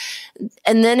now.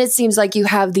 And then it seems like you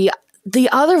have the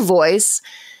other voice,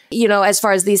 you know, as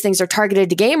far as these things are targeted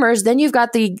to gamers, then you've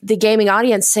got the gaming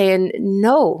audience saying,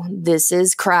 no, this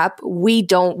is crap. We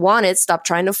don't want it. Stop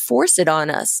trying to force it on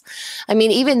us. I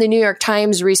mean, even the New York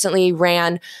Times recently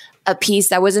ran a piece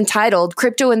that was entitled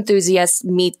 "Crypto Enthusiasts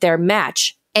Meet Their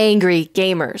Match, Angry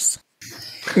Gamers."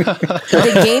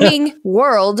 The gaming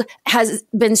world has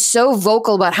been so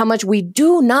vocal about how much we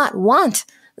do not want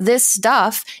this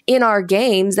stuff in our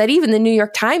games that even the New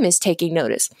York Times is taking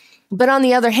notice. But on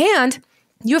the other hand,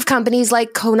 you have companies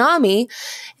like Konami.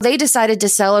 They decided to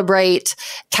celebrate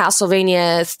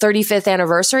Castlevania 35th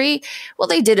anniversary. Well,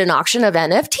 they did an auction of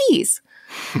NFTs.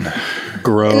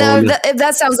 Grown. Now,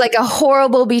 that sounds like a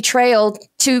horrible betrayal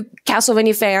to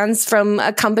Castlevania fans from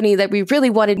a company that we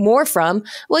really wanted more from.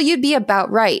 Well, you'd be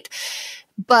about right.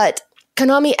 But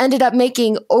Konami ended up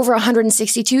making over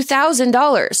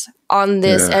 $162,000 on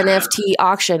this NFT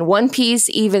auction. One piece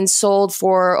even sold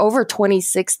for over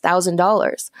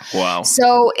 $26,000. Wow.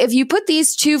 So if you put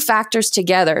these two factors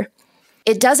together,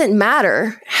 it doesn't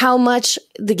matter how much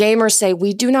the gamers say,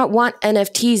 we do not want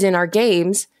NFTs in our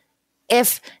games.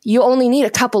 If you only need a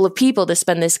couple of people to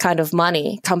spend this kind of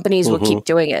money, companies will keep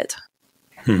doing it.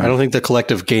 I don't think the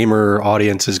collective gamer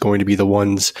audience is going to be the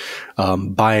ones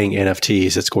buying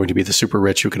NFTs. It's going to be the super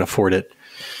rich who can afford it.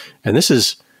 And this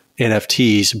is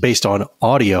NFTs based on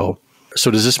audio.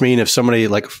 So does this mean if somebody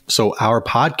our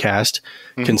podcast,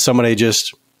 can somebody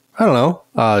just, I don't know,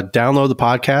 download the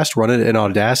podcast, run it in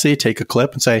Audacity, take a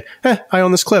clip and say, I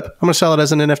own this clip. I'm going to sell it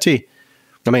as an NFT.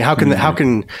 I mean, how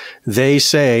can they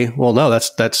say, well, no,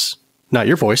 that's not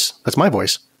your voice. That's my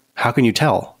voice. How can you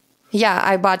tell? Yeah,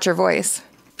 I bought your voice.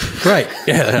 Right.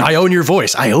 Yeah, I own your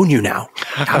voice. I own you now.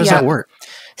 How does that work?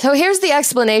 So here's the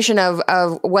explanation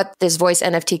of what this voice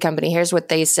NFT company, here's what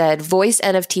they said. Voice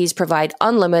NFTs provide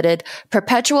unlimited,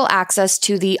 perpetual access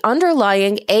to the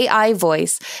underlying AI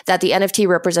voice that the NFT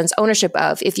represents ownership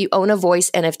of. If you own a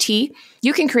voice NFT,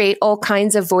 you can create all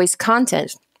kinds of voice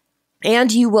content.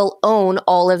 And you will own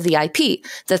all of the IP,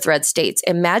 the thread states.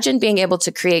 Imagine being able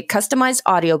to create customized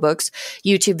audiobooks,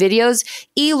 YouTube videos,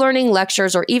 e-learning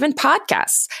lectures, or even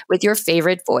podcasts with your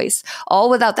favorite voice, all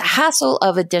without the hassle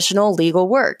of additional legal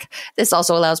work. This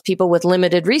also allows people with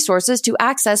limited resources to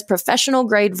access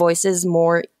professional-grade voices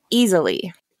more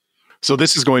easily. So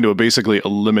this is going to basically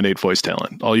eliminate voice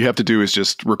talent. All you have to do is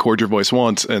just record your voice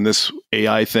once, and this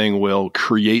AI thing will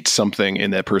create something in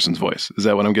that person's voice. Is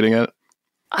that what I'm getting at?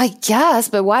 I guess,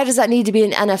 but why does that need to be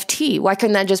an NFT? Why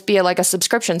couldn't that just be like a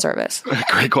subscription service?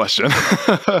 Great question.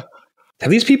 Have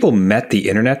these people met the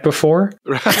internet before?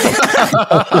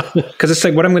 Because it's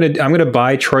like, what I'm going to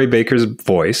buy Troy Baker's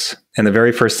voice, and the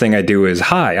very first thing I do is,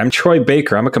 hi, I'm Troy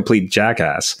Baker. I'm a complete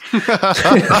jackass.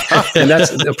 And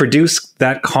that's produce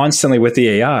that constantly with the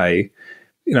AI,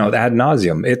 ad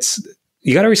nauseum.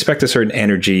 You got to respect a certain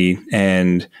energy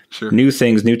and new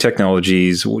things, new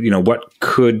technologies. What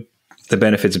could the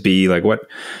benefits be? Like, what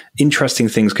interesting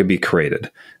things could be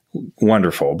created?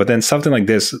 Wonderful. But then something like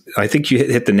this, I think you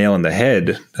hit the nail on the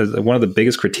head. One of the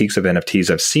biggest critiques of NFTs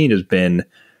I've seen has been,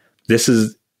 this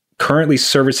is currently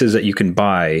services that you can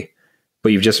buy,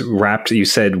 but you've just you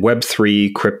said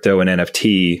Web3, crypto, and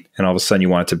NFT, and all of a sudden you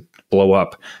want it to blow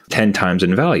up 10 times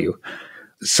in value.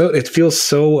 So it feels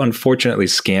so unfortunately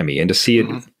scammy. And to see it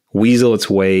weasel its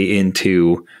way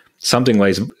into something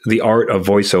like the art of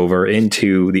voiceover,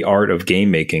 into the art of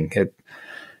game making,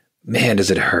 man,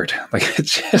 does it hurt. Like,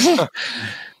 it's just...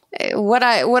 What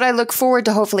I look forward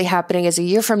to hopefully happening is a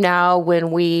year from now,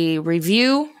 when we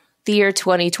review the year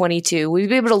 2022, we'll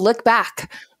be able to look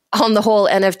back on the whole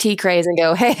NFT craze and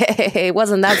go, hey,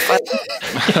 wasn't that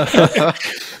fun?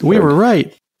 We were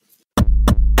right.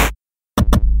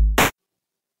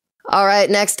 All right,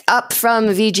 next up from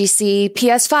VGC,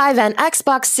 PS5 and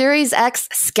Xbox Series X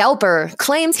scalper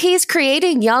claims he's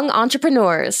creating young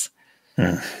entrepreneurs.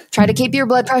 Try to keep your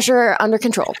blood pressure under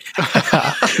control.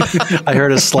 I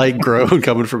heard a slight groan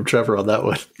coming from Trevor on that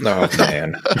one. Oh,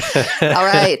 man. All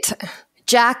right.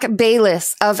 Jack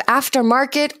Bayless of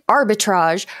Aftermarket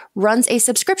Arbitrage runs a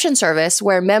subscription service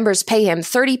where members pay him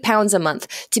 £30 a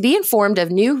month to be informed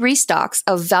of new restocks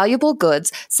of valuable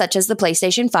goods such as the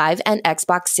PlayStation 5 and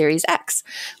Xbox Series X.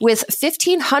 With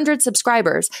 1,500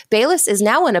 subscribers, Bayless is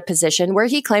now in a position where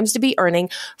he claims to be earning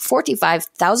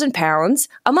 £45,000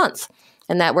 a month.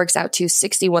 And that works out to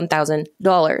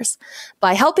 $61,000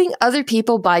 by helping other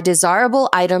people buy desirable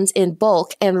items in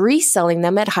bulk and reselling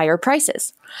them at higher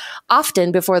prices,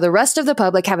 often before the rest of the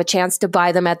public have a chance to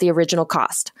buy them at the original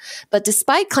cost. But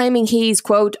despite claiming he's,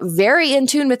 quote, very in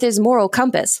tune with his moral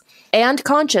compass and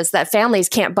conscious that families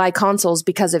can't buy consoles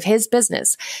because of his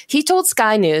business, he told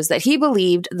Sky News that he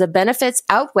believed the benefits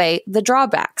outweigh the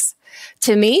drawbacks.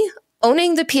 To me,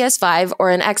 owning the PS5 or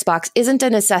an Xbox isn't a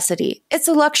necessity. It's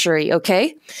a luxury,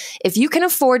 okay? If you can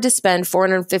afford to spend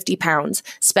 £450,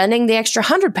 spending the extra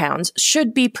 £100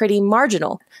 should be pretty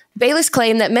marginal. Bayless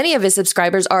claimed that many of his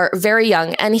subscribers are very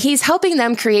young, and he's helping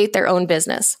them create their own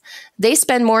business. They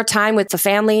spend more time with the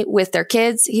family, with their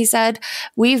kids, he said.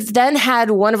 We've then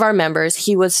had one of our members.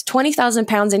 He was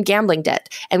 £20,000 in gambling debt,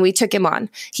 and we took him on.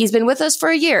 He's been with us for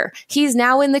a year. He's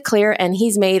now in the clear, and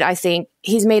he's made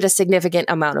a significant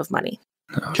amount of money.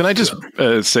 Can I just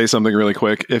say something really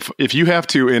quick? If you have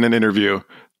to, in an interview,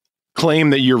 claim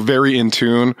that you're very in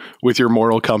tune with your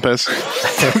moral compass,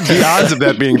 the odds of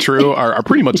that being true are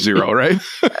pretty much zero, right?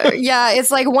 Yeah,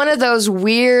 it's like one of those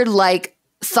weird, like,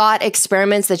 thought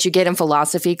experiments that you get in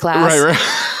philosophy class.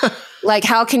 Right. Like,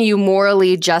 how can you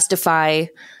morally justify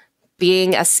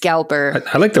being a scalper?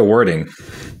 I like the wording.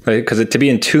 Because to be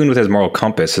in tune with his moral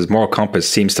compass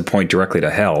seems to point directly to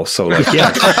hell. So, like, yeah,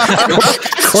 of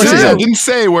course he didn't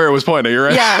say where it was pointing. You're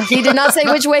right. Yeah, he did not say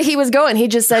which way he was going. He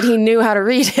just said he knew how to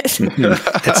read it.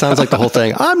 It sounds like the whole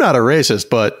thing. I'm not a racist,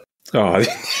 but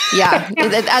yeah,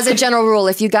 as a general rule,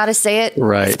 if you got to say it,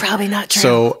 right, it's probably not true.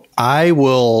 So I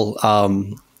will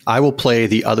play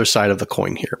the other side of the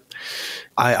coin here.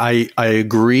 I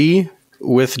agree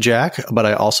with Jack, but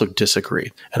I also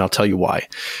disagree. And I'll tell you why.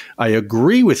 I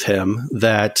agree with him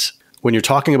that when you're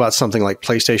talking about something like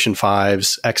PlayStation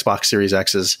 5s, Xbox Series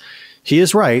X's, he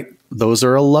is right. Those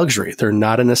are a luxury. They're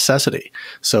not a necessity.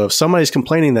 So if somebody's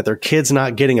complaining that their kid's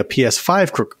not getting a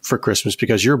PS5 for Christmas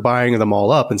because you're buying them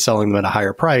all up and selling them at a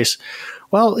higher price,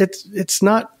 well, it's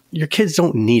not, your kids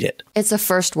don't need it. It's a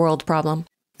first world problem.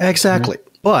 Exactly. Mm-hmm.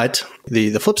 But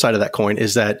the flip side of that coin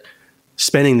is that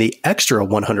spending the extra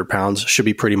 100 pounds should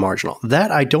be pretty marginal.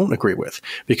 That I don't agree with,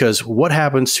 because what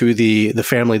happens to the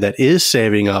family that is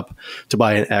saving up to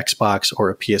buy an Xbox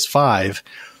or a PS5,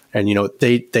 and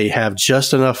they have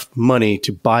just enough money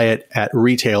to buy it at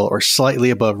retail or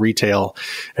slightly above retail,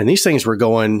 and these things were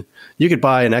going, you could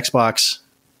buy an Xbox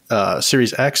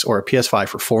Series X or a PS5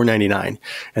 for $499,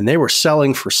 and they were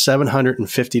selling for $750,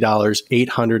 $800,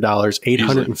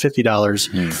 $850,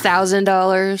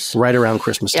 $1,000 right around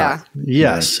Christmas time.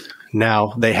 Yes.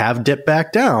 Now they have dipped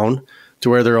back down to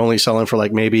where they're only selling for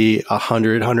like maybe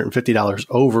 $100, $150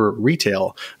 over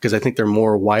retail, because I think they're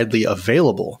more widely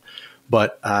available.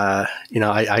 But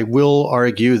I will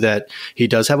argue that he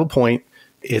does have a point.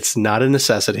 It's not a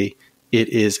necessity. It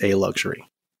is a luxury.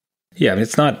 Yeah, I mean,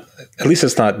 it's not, at least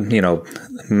it's not,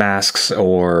 masks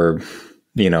or,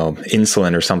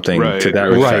 insulin or something to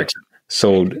that effect. Right.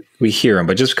 So we hear him,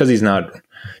 but just because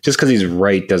he's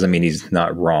right doesn't mean he's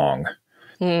not wrong.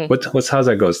 How's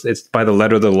that goes? It's by the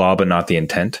letter of the law, but not the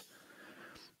intent.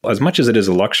 As much as it is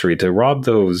a luxury to rob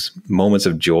those moments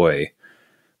of joy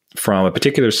from a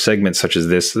particular segment such as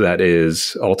this, that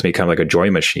is ultimately kind of like a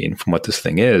joy machine from what this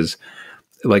thing is,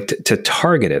 like to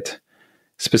target it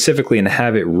specifically and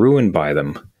have it ruined by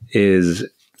them is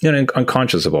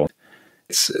unconscionable.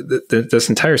 This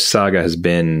entire saga has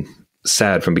been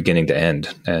sad from beginning to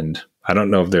end, and I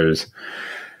don't know if there's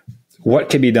what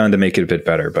can be done to make it a bit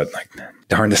better, but like,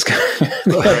 darn this guy. I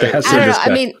don't know.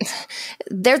 I mean,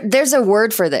 there's a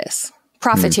word for this: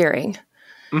 profiteering.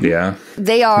 Yeah,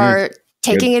 they are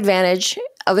taking advantage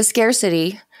of a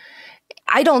scarcity.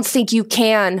 I don't think you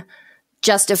can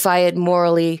justify it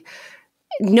morally,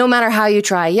 no matter how you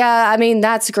try. Yeah, I mean,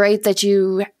 that's great that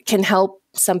you can help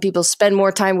some people spend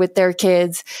more time with their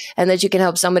kids and that you can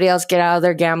help somebody else get out of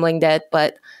their gambling debt.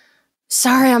 But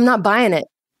sorry, I'm not buying it.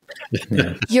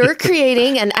 Yeah. You're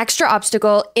creating an extra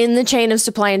obstacle in the chain of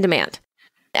supply and demand.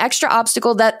 An extra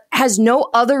obstacle that has no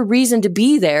other reason to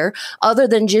be there other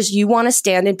than just you want to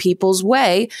stand in people's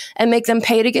way and make them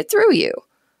pay to get through you.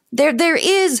 There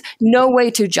is no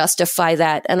way to justify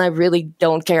that, and I really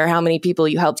don't care how many people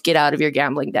you helped get out of your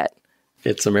gambling debt.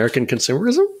 It's American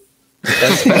consumerism?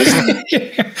 That's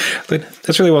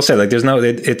really well said. Like, there's no,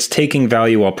 it's taking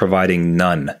value while providing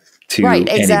none to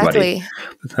exactly. Anybody.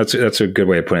 That's a good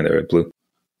way of putting it there, Blue.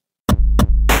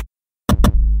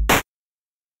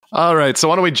 All right, so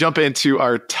why don't we jump into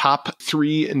our top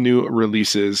 3 new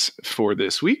releases for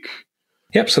this week?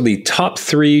 Yep, so the top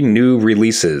 3 new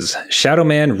releases. Shadow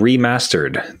Man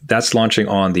Remastered. That's launching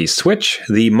on the Switch.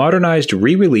 The modernized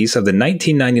re-release of the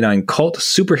 1999 cult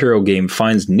superhero game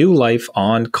finds new life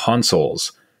on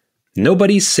consoles.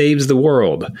 Nobody Saves the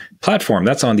World. Platform,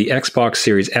 that's on the Xbox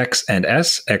Series X and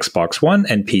S, Xbox One,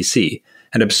 and PC.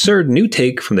 An absurd new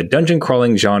take from the dungeon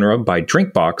crawling genre by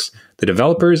Drinkbox, the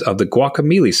developers of the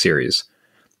Guacamelee series.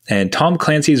 And Tom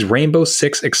Clancy's Rainbow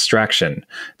Six Extraction.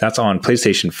 That's on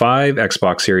PlayStation 5,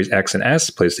 Xbox Series X and S,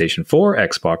 PlayStation 4,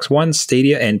 Xbox One,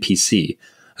 Stadia, and PC.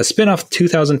 A spin-off of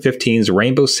 2015's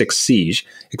Rainbow Six Siege,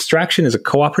 Extraction is a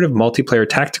cooperative multiplayer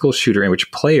tactical shooter in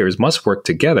which players must work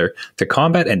together to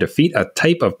combat and defeat a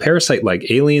type of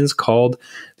parasite-like aliens called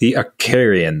the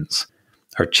Arcarians.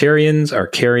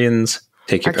 Arcarians.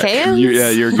 Take your pick.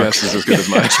 Your guess is as good as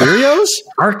mine. Cheerios?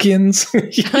 Arkians.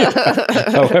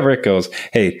 However it goes.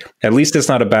 Hey, at least it's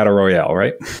not a battle royale,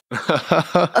 right?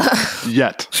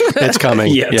 Yet. It's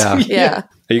coming. Yeah.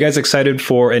 Are you guys excited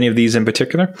for any of these in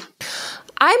particular?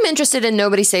 I'm interested in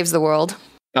Nobody Saves the World.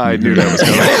 I knew that was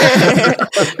coming.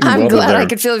 I'm glad I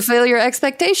could feel your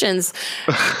expectations.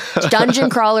 Dungeon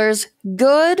crawlers,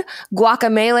 good.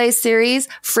 Guacamelee series,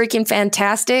 freaking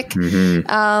fantastic.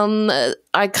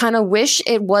 I kind of wish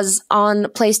it was on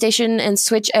PlayStation and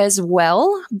Switch as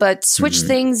well, but Switch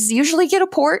things usually get a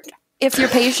port if you're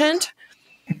patient.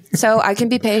 So I can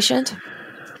be patient.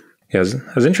 Yeah,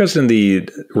 I was interested in the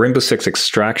Rainbow Six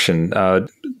Extraction.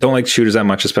 Don't like shooters that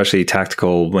much, especially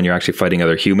tactical when you're actually fighting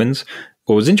other humans.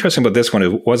 What was interesting about this one,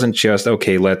 it wasn't just,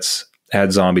 okay, let's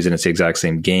add zombies and it's the exact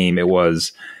same game. It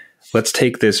was, let's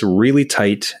take this really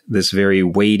tight, this very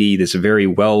weighty, this very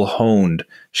well-honed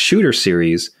shooter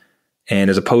series, and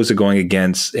as opposed to going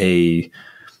against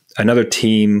another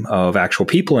team of actual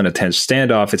people in a tense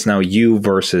standoff, it's now you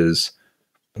versus,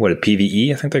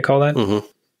 PvE, I think they call that?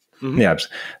 Yeah.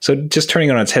 So just turning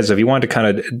it on its head. So if you want to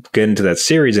kind of get into that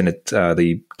series, and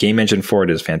the game engine for it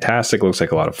is fantastic. Looks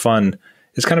like a lot of fun.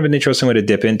 It's kind of an interesting way to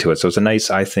dip into it. So it's a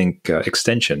nice, I think,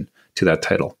 extension to that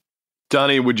title.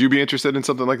 Donnie, would you be interested in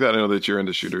something like that? I know that you're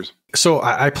into shooters. So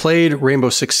I played Rainbow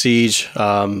Six Siege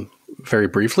very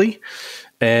briefly,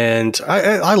 and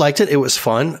I liked it. It was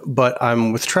fun, but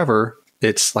I'm with Trevor.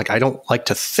 It's like I don't like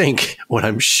to think when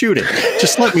I'm shooting.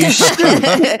 Just let me shoot.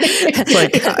 It's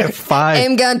like 5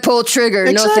 aim gun, pull trigger.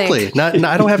 Exactly. No think.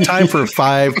 I don't have time for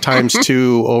 5 times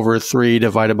 2 over 3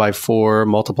 divided by 4.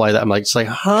 Multiply that. I'm like, it's like,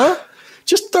 huh?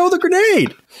 Just throw the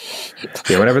grenade.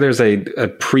 Yeah, whenever there's a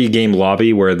pre-game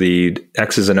lobby where the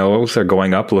X's and O's are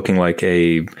going up looking like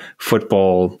a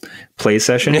football play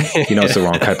session, you know it's the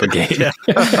wrong type of game.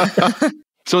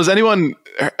 So has anyone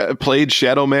played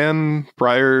Shadow Man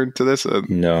prior to this?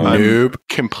 No. I'm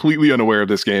completely unaware of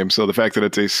this game. So the fact that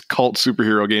it's a cult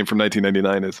superhero game from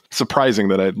 1999 is surprising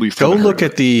that I at least go look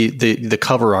at the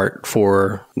cover art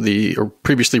for the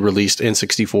previously released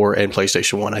N64 and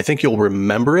PlayStation 1. I think you'll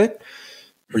remember it.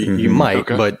 You might,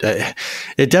 but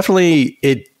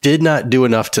it did not do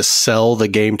enough to sell the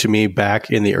game to me back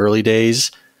in the early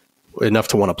days, enough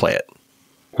to want to play it.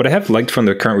 What I have liked from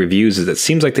the current reviews is it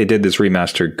seems like they did this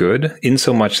remaster good, in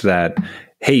so much that,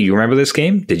 hey, you remember this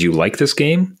game? Did you like this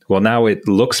game? Well, now it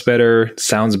looks better,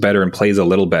 sounds better, and plays a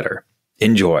little better.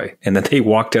 Enjoy. And then they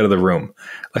walked out of the room.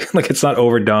 Like it's not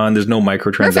overdone. There's no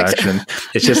microtransaction.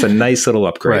 Perfect. It's just a nice little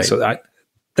upgrade. Right. So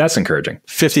that's encouraging.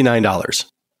 $59.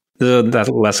 That's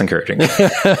less encouraging.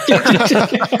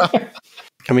 I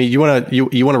mean, you want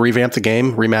to revamp the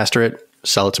game, remaster it,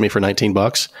 sell it to me for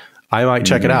 $19. I might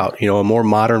check it out. A more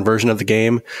modern version of the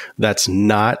game that's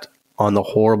not on the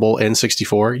horrible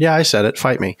N64. Yeah, I said it.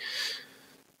 Fight me.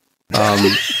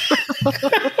 I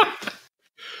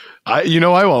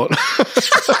won't.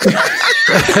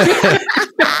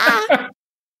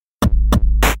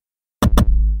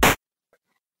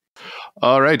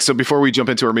 All right. So before we jump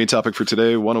into our main topic for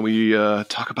today, why don't we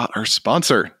talk about our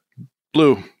sponsor,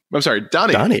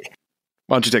 Donnie.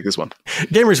 Why don't you take this one?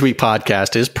 Gamers Week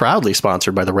podcast is proudly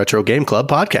sponsored by the Retro Game Club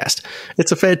podcast.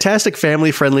 It's a fantastic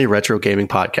family-friendly retro gaming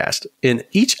podcast. In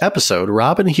each episode,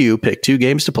 Rob and Hugh pick 2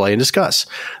 games to play and discuss.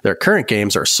 Their current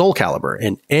games are Soul Calibur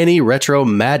and any retro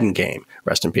Madden game.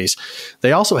 Rest in peace.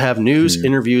 They also have news,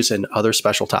 interviews, and other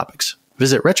special topics.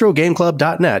 Visit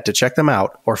retrogameclub.net to check them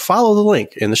out or follow the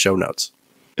link in the show notes.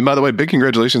 And by the way, big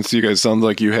congratulations to you guys. Sounds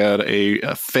like you had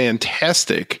a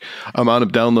fantastic amount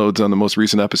of downloads on the most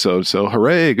recent episode. So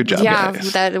hooray, good job,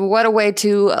 guys. What a way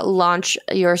to launch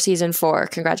your season 4.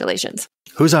 Congratulations.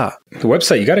 Huzzah. The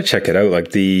website, you got to check it out.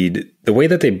 Like the way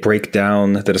that they break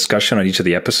down the discussion on each of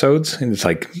the episodes, it's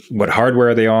like what hardware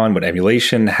are they on, what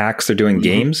emulation hacks they're doing,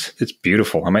 games. It's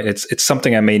beautiful. It's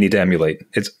something I may need to emulate.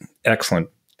 It's excellent.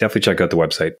 Definitely check out the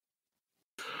website.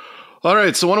 All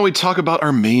right, so why don't we talk about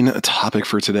our main topic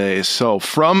for today? So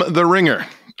from The Ringer,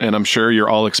 and I'm sure you're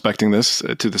all expecting this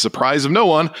to the surprise of no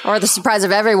one. Or the surprise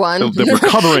of everyone. That we're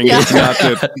covering it. It's not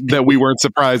that we weren't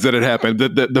surprised that it happened.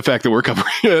 The fact that we're covering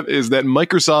it is that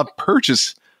Microsoft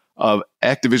purchase of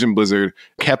Activision Blizzard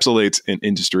encapsulates an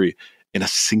industry in a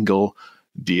single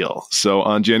deal. So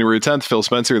on January 10th, Phil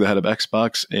Spencer, the head of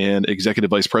Xbox and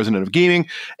executive vice president of gaming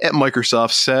at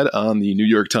Microsoft, said on the New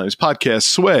York Times podcast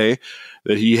Sway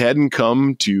that he hadn't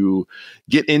come to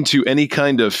get into any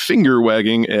kind of finger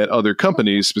wagging at other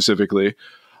companies specifically.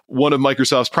 One of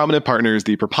Microsoft's prominent partners,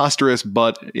 the preposterous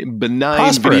but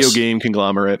benign video game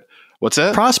conglomerate. What's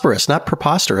that? Prosperous, not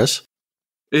preposterous.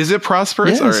 Is it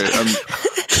prosperous? Yes. All right.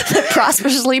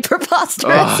 Prosperously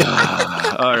preposterous.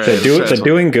 All right. They're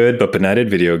doing good, but benighted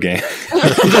video game.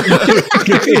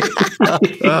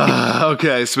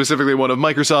 Okay. Specifically, one of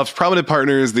Microsoft's prominent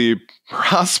partners, the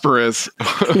prosperous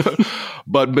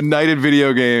but benighted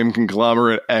video game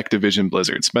conglomerate Activision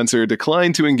Blizzard. Spencer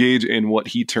declined to engage in what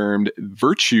he termed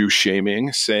virtue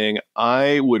shaming, saying,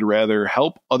 "I would rather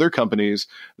help other companies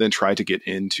than try to get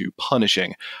into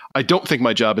punishing. I don't think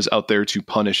my job is out there to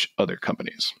punish other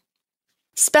companies."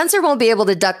 Spencer won't be able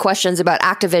to duck questions about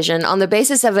Activision on the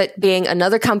basis of it being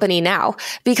another company now,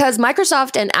 because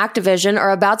Microsoft and Activision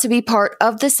are about to be part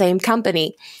of the same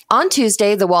company. On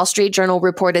Tuesday, the Wall Street Journal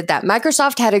reported that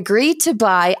Microsoft had agreed to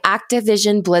buy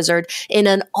Activision Blizzard in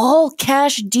an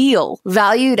all-cash deal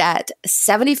valued at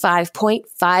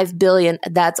 $75.5 billion.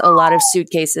 That's a lot of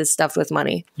suitcases stuffed with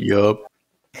money. Yup.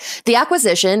 The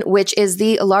acquisition, which is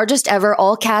the largest ever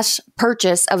all-cash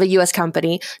purchase of a U.S.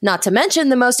 company, not to mention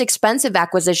the most expensive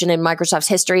acquisition in Microsoft's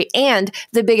history and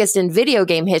the biggest in video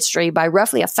game history by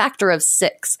roughly a factor of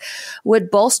 6,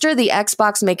 would bolster the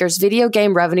Xbox maker's video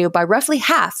game revenue by roughly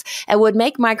half and would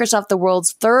make Microsoft the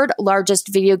world's third largest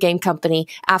video game company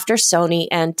after Sony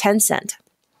and Tencent.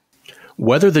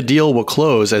 Whether the deal will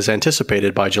close as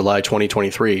anticipated by July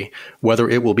 2023, whether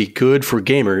it will be good for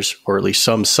gamers, or at least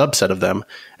some subset of them,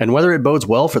 and whether it bodes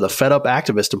well for the fed-up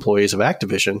activist employees of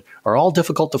Activision are all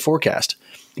difficult to forecast.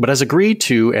 But as agreed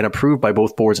to and approved by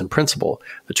both boards in principle,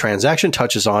 the transaction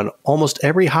touches on almost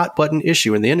every hot-button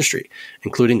issue in the industry,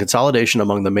 including consolidation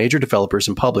among the major developers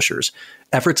and publishers,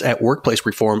 efforts at workplace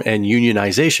reform and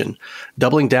unionization,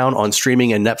 doubling down on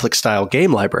streaming and Netflix-style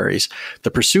game libraries,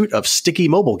 the pursuit of sticky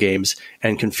mobile games,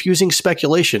 and confusing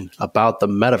speculation about the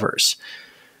metaverse.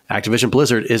 Activision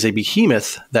Blizzard is a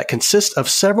behemoth that consists of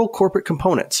several corporate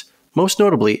components, most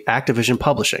notably Activision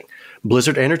Publishing,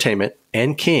 Blizzard Entertainment,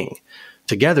 and King.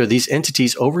 Together, these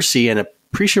entities oversee an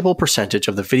appreciable percentage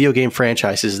of the video game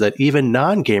franchises that even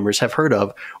non-gamers have heard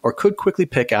of or could quickly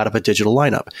pick out of a digital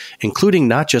lineup, including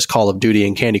not just Call of Duty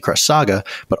and Candy Crush Saga,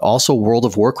 but also World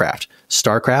of Warcraft,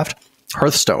 StarCraft,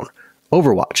 Hearthstone,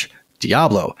 Overwatch,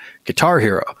 Diablo, Guitar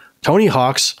Hero, Tony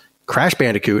Hawk's, Crash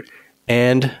Bandicoot,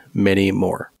 and many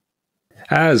more.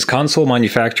 As console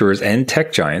manufacturers and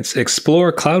tech giants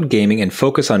explore cloud gaming and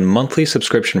focus on monthly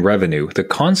subscription revenue, the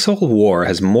console war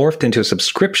has morphed into a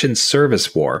subscription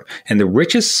service war, and the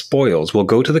richest spoils will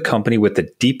go to the company with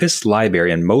the deepest library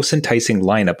and most enticing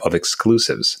lineup of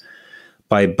exclusives.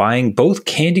 By buying both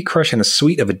Candy Crush and a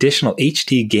suite of additional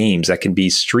HD games that can be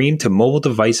streamed to mobile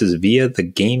devices via the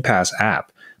Game Pass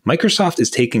app, Microsoft is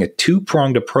taking a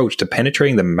two-pronged approach to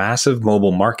penetrating the massive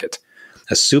mobile market.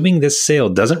 Assuming this sale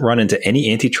doesn't run into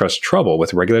any antitrust trouble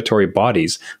with regulatory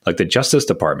bodies like the Justice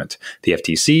Department, the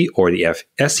FTC, or the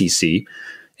SEC,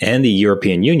 and the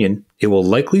European Union, it will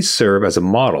likely serve as a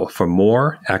model for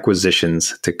more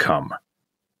acquisitions to come.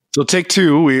 So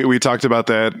Take-Two, we talked about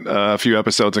that a few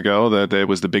episodes ago, that it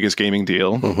was the biggest gaming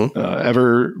deal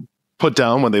ever put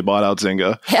down when they bought out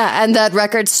Zynga. Yeah, and that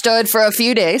record stood for a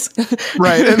few days.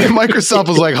 Right, and then Microsoft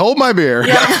was like, hold my beer.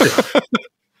 Yeah.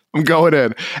 I'm going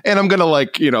in, and I'm going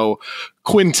to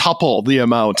quintuple the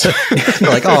amount.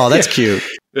 Like, oh, that's cute.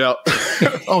 Yeah.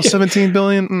 Oh, 17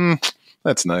 billion?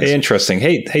 That's nice. Hey, interesting.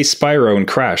 Hey, Spyro and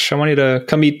Crash, I want you to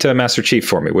come meet Master Chief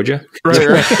for me, would you?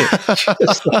 Right.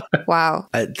 Wow.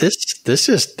 This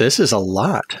is a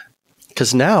lot.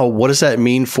 Because now, what does that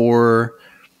mean for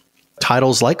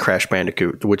titles like Crash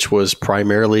Bandicoot, which was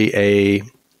primarily a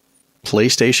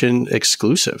PlayStation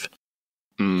exclusive?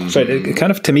 So it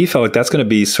kind of, to me, felt like that's going to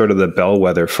be sort of the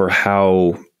bellwether for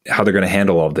how they're going to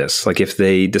handle all this. Like if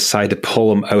they decide to pull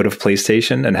them out of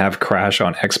PlayStation and have Crash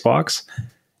on Xbox,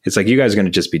 it's like, you guys are going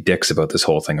to just be dicks about this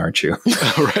whole thing, aren't you?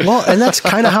 Right. Well, and that's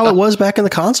kind of how it was back in the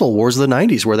console wars of the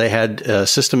 90s, where they had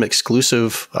system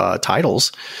exclusive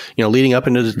titles, leading up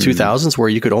into the 2000s, where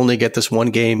you could only get this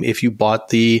one game if you bought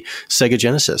the Sega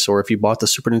Genesis, or if you bought the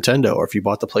Super Nintendo, or if you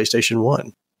bought the PlayStation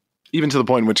 1. Even to the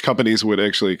point in which companies would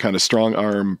actually kind of strong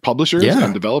arm publishers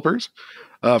and developers.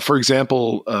 For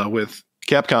example, with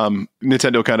Capcom,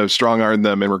 Nintendo kind of strong armed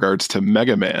them in regards to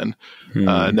Mega Man.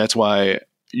 And that's why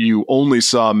you only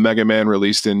saw Mega Man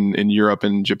released in Europe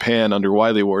and Japan under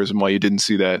Wily Wars, and why you didn't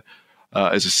see that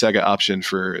as a Sega option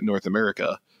for North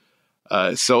America.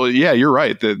 So yeah, you're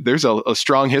right. There's a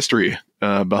strong history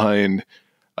behind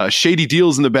shady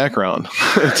deals in the background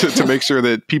to make sure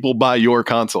that people buy your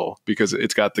console because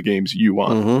it's got the games you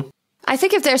want. Mm-hmm. I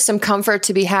think if there's some comfort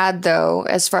to be had, though,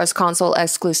 as far as console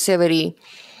exclusivity,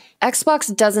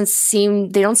 Xbox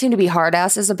don't seem to be hard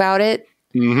asses about it.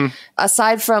 Mm-hmm.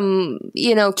 Aside from,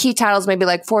 key titles, maybe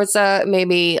like Forza,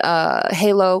 maybe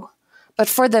Halo. But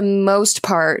for the most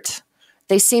part,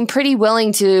 they seem pretty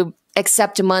willing to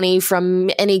accept money from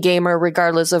any gamer,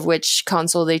 regardless of which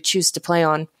console they choose to play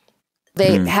on.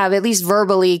 They have at least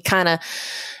verbally kind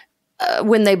of,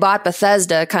 when they bought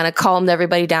Bethesda, kind of calmed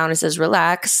everybody down and says,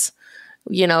 relax.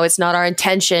 It's not our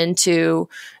intention to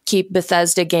keep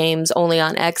Bethesda games only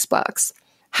on Xbox.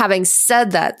 Having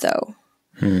said that, though,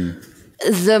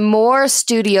 the more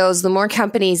studios, the more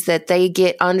companies that they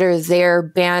get under their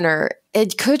banner,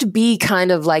 it could be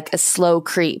kind of like a slow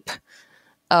creep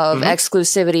of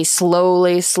exclusivity,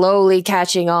 slowly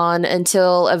catching on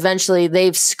until eventually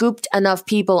they've scooped enough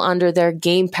people under their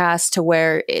Game Pass to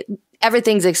where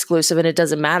everything's exclusive and it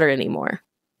doesn't matter anymore.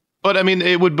 But I mean,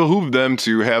 it would behoove them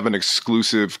to have an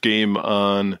exclusive game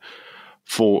on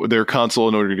for their console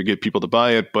in order to get people to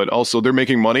buy it. But also they're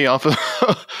making money off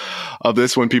of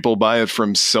this when people buy it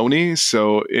from Sony.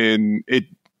 So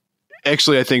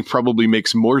actually, I think probably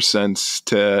makes more sense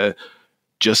to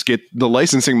just get the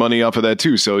licensing money off of that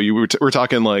too. So we're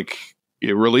talking like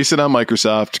you release it on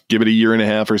Microsoft, give it a year and a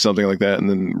half or something like that, and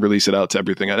then release it out to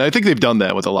everything. And I think they've done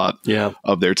that with a lot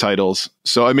of their titles.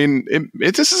 So, I mean,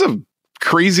 this is a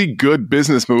crazy good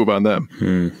business move on them.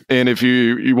 And if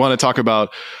you want to talk about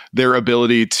their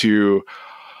ability to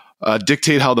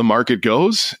dictate how the market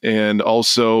goes, and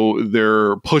also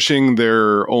they're pushing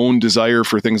their own desire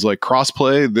for things like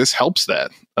crossplay, this helps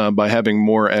that by having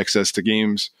more access to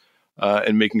games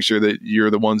and making sure that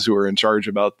you're the ones who are in charge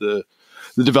about the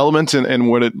development and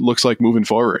what it looks like moving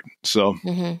forward. So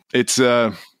it's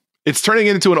turning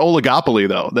into an oligopoly,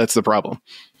 though. That's the problem.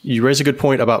 You raise a good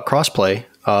point about crossplay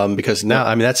because now,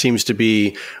 I mean, that seems to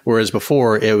be, whereas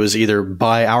before it was either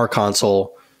buy our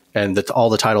console and all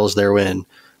the titles therein.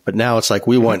 But now it's like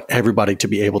we want everybody to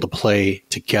be able to play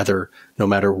together no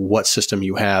matter what system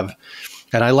you have.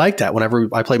 And I like that. Whenever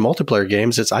I play multiplayer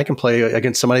games, I can play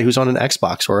against somebody who's on an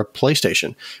Xbox or a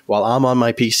PlayStation while I'm on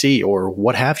my PC or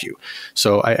what have you.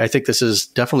 So I think this is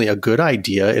definitely a good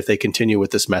idea if they continue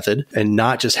with this method and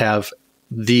not just have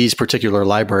these particular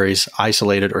libraries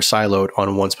isolated or siloed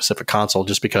on one specific console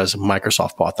just because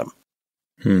Microsoft bought them.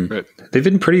 Right. They've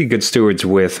been pretty good stewards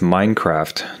with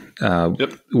Minecraft,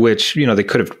 which, they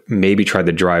could have maybe tried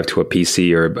to drive to a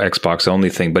PC or Xbox only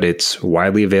thing, but it's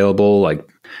widely available, like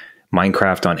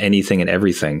Minecraft on anything and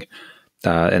everything.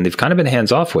 And they've kind of been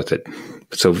hands off with it.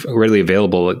 So readily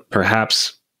available,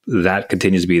 perhaps that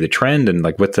continues to be the trend. And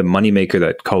like with the moneymaker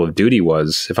that Call of Duty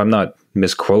was, if I'm not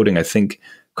misquoting, I think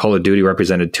Call of Duty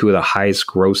represented 2 of the highest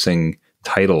grossing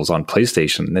titles on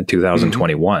PlayStation in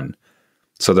 2021.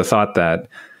 So the thought that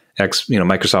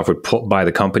Microsoft would buy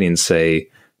the company and say,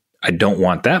 I don't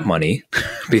want that money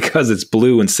because it's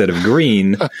blue instead of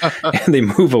green, and they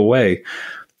move away.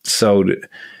 So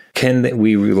can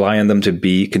we rely on them to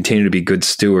continue to be good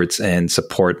stewards and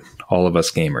support all of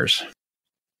us gamers?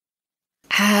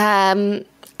 I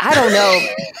don't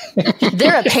know.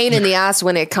 They're a pain in the ass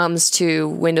when it comes to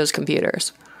Windows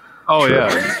computers. Oh,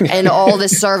 yeah. And all the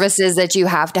services that you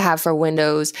have to have for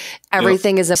Windows.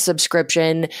 Everything is a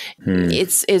subscription.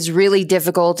 It's really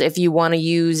difficult if you want to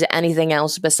use anything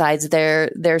else besides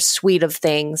their suite of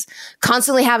things.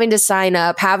 Constantly having to sign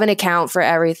up, have an account for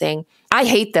everything. I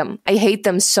hate them. I hate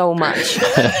them so much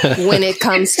when it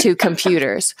comes to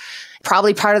computers.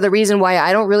 Probably part of the reason why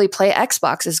I don't really play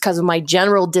Xbox is because of my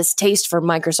general distaste for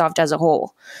Microsoft as a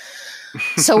whole.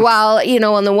 So while,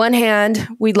 on the one hand,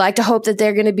 we'd like to hope that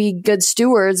they're going to be good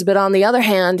stewards, but on the other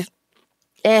hand,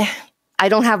 I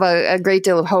don't have a great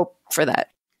deal of hope for that.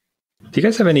 Do you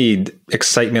guys have any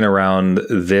excitement around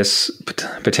this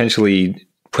potentially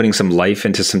putting some life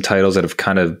into some titles that have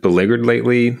kind of beleaguered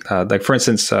lately? Like, for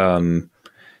instance,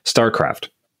 StarCraft.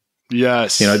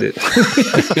 Yes.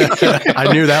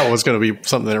 I knew that was going to be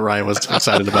something that Ryan was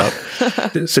excited about.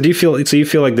 So you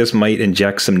feel like this might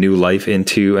inject some new life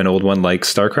into an old one like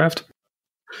StarCraft?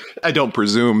 I don't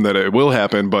presume that it will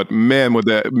happen, but man, would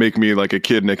that make me like a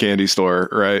kid in a candy store,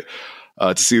 right?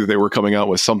 To see that they were coming out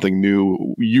with something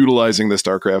new, utilizing the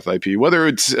StarCraft IP, whether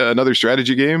it's another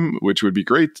strategy game, which would be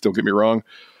great. Don't get me wrong.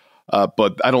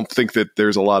 But I don't think that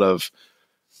there's a lot of,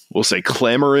 we'll say,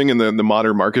 clamoring in the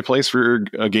modern marketplace for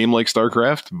a game like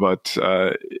StarCraft. But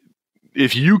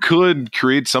if you could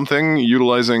create something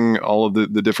utilizing all of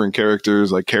the different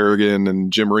characters like Kerrigan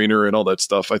and Jim Raynor and all that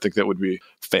stuff, I think that would be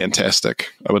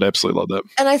fantastic. I would absolutely love that.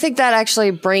 And I think that actually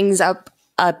brings up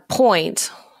a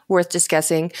point worth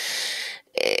discussing.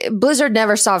 Blizzard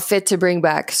never saw fit to bring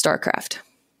back StarCraft.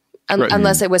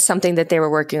 Unless it was something that they were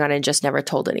working on and just never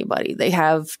told anybody. They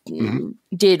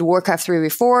did Warcraft 3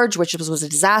 Reforged, which was a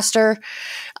disaster.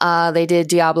 They did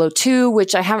Diablo 2,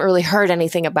 which I haven't really heard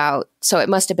anything about, so it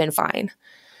must have been fine.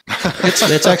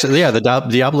 It's actually, the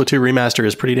Diablo 2 remaster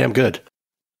is pretty damn good.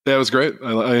 That was great.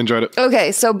 I enjoyed it.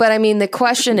 Okay, but I mean, the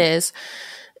question is,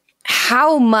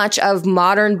 how much of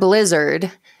modern Blizzard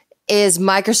is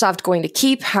Microsoft going to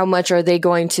keep? How much are they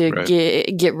going to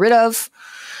get rid of?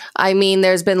 I mean,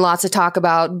 there's been lots of talk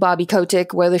about Bobby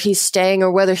Kotick, whether he's staying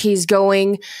or whether he's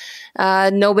going.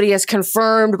 Nobody has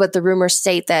confirmed, but the rumors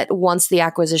state that once the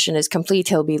acquisition is complete,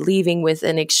 he'll be leaving with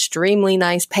an extremely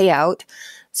nice payout.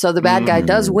 So the bad guy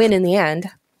does win in the end.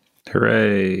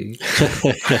 Hooray.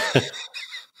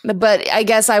 But I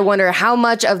guess I wonder how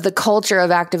much of the culture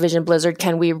of Activision Blizzard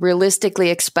can we realistically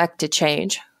expect to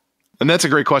change? And that's a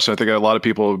great question. I think a lot of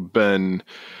people have been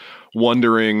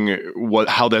wondering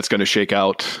how that's going to shake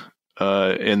out.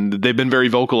 And they've been very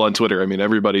vocal on Twitter. I mean,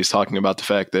 everybody's talking about the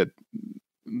fact that,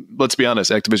 let's be honest,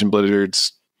 Activision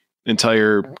Blizzard's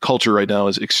entire culture right now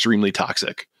is extremely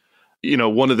toxic.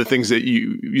 one of the things that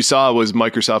you saw was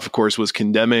Microsoft, of course, was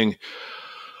condemning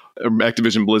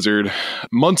Activision Blizzard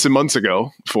months and months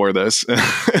ago for this.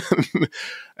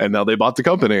 And now they bought the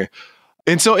company.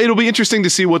 And so it'll be interesting to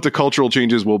see what the cultural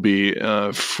changes will be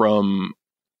from,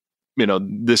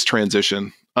 this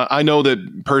transition. I know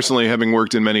that personally, having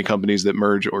worked in many companies that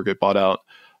merge or get bought out,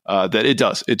 that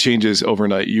it changes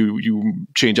overnight. You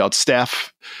change out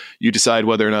staff, you decide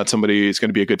whether or not somebody is going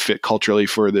to be a good fit culturally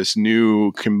for this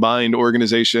new combined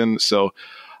organization. So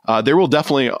there will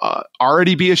definitely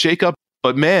already be a shakeup,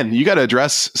 but man, you got to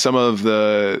address some of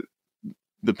the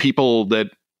people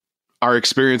that are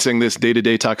experiencing this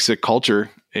day-to-day toxic culture.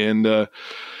 And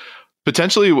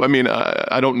potentially,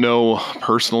 I don't know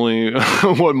personally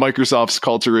what Microsoft's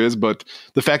culture is, but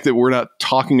the fact that we're not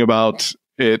talking about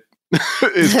it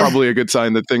is probably a good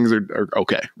sign that things are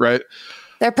okay, right?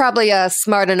 They're probably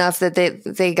smart enough that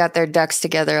they got their ducks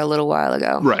together a little while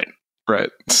ago.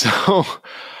 Right. So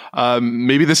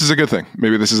maybe this is a good thing.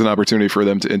 Maybe this is an opportunity for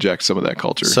them to inject some of that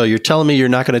culture. So you're telling me you're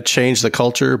not going to change the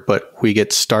culture, but we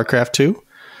get StarCraft 2?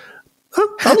 Well,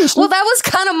 that was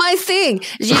kind of my thing.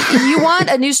 You want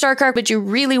a new StarCraft, but you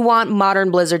really want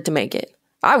modern Blizzard to make it.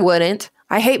 I wouldn't.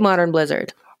 I hate modern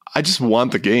Blizzard. I just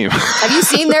want the game. Have you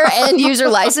seen their end user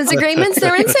license agreements?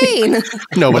 They're insane.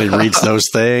 Nobody reads those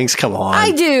things. Come on.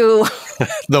 I do.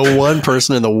 The one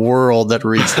person in the world that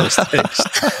reads those things.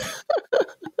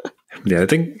 Yeah, I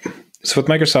think so. With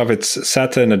Microsoft, it's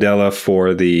Satya Nadella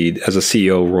as a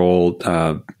CEO role.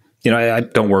 I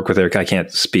don't work with her. I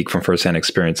can't speak from firsthand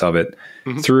experience of it.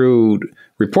 Mm-hmm. Through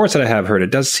reports that I have heard,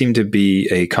 it does seem to be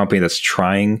a company that's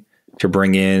trying to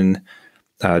bring in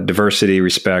diversity,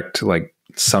 respect, like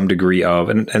some degree of,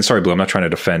 and sorry, Blue, I'm not trying to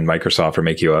defend Microsoft or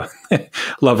make you a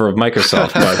lover of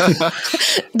Microsoft,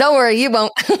 but don't worry, you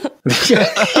won't.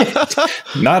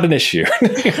 Not an issue.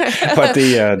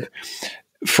 But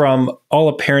from all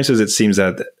appearances, it seems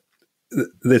that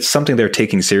it's something they're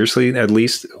taking seriously, at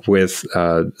least with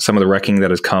some of the wrecking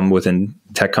that has come within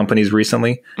tech companies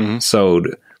recently. Mm-hmm. So,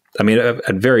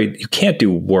 you can't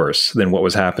do worse than what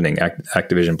was happening at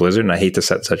Activision Blizzard. And I hate to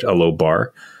set such a low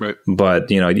bar, right? But,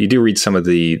 you do read some of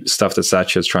the stuff that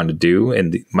Satya is trying to do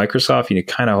in Microsoft, and you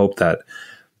kind of hope that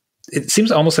it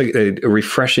seems almost like a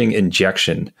refreshing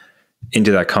injection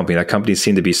into that company. That company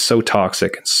seemed to be so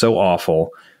toxic and so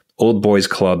awful, old boys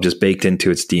club just baked into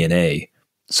its DNA.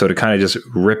 So to kind of just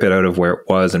rip it out of where it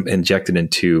was and inject it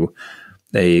into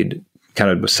a kind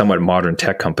of somewhat modern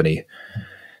tech company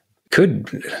could,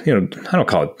 I don't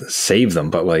call it save them,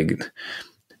 but like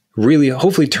really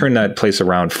hopefully turn that place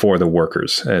around for the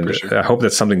workers. And sure. I hope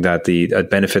that's something that a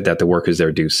benefit that the workers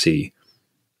there do see.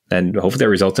 And hopefully that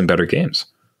results in better games.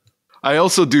 I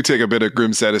also do take a bit of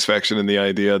grim satisfaction in the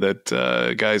idea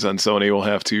that guys on Sony will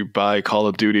have to buy Call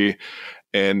of Duty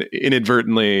and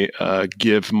inadvertently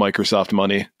give Microsoft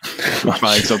money for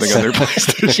buying something on their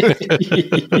PlayStation.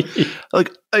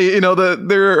 Like,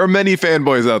 there are many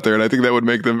fanboys out there, and I think that would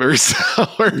make them very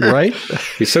sour. Right?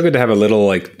 It's so good to have a little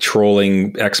like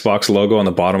trolling Xbox logo on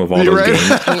the bottom of all those right? games.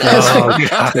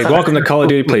 Like, welcome to Call of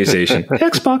Duty PlayStation.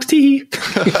 Xbox T.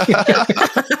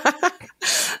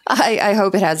 I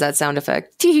hope it has that sound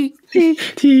effect. T.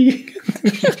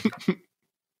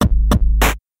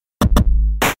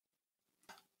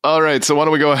 All right, so why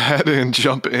don't we go ahead and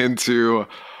jump into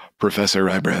Professor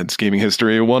Rybrad's Gaming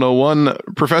History 101.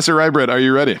 Professor Rybrad, are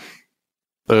you ready?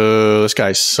 This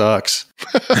guy sucks.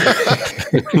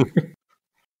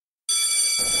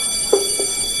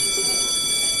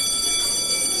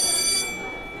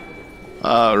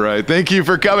 All right, thank you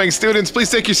for coming, students. Please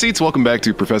take your seats. Welcome back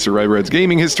to Professor Rybrad's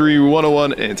Gaming History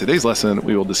 101. In today's lesson,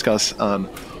 we will discuss on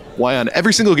why on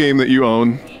every single game that you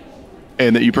own,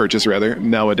 and that you purchase, rather,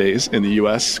 nowadays in the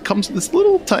US, comes this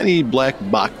little tiny black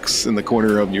box in the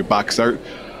corner of your box art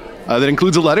that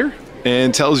includes a letter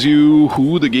and tells you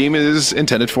who the game is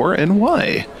intended for and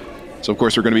why. So, of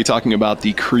course, we're going to be talking about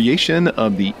the creation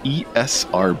of the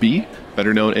ESRB,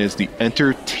 better known as the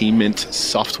Entertainment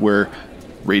Software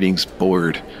Ratings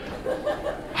Board.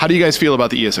 How do you guys feel about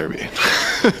the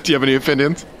ESRB? Do you have any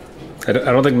opinions? I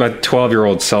don't think my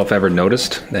 12-year-old self ever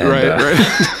noticed. And,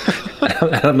 right.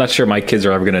 I'm not sure my kids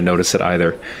are ever going to notice it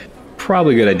either.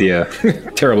 Probably a good idea.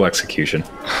 Terrible execution.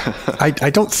 I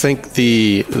don't think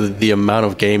the amount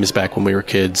of games back when we were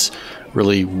kids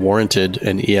really warranted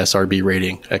an ESRB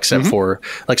rating, except for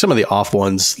like some of the off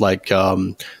ones like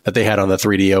that they had on the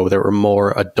 3DO that were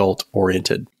more adult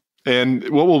oriented. And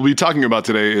what we'll be talking about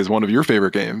today is one of your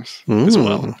favorite games as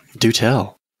well. Do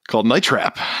tell. Called Night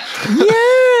Trap. Yay!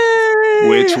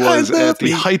 which was at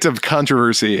the height of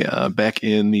controversy back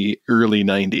in the early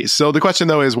 90s. So the question,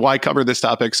 though, is why cover this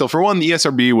topic? So for one, the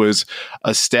ESRB was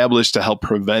established to help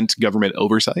prevent government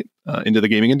oversight into the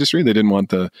gaming industry. They didn't want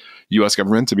the U.S.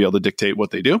 government to be able to dictate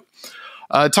what they do.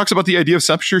 It talks about the idea of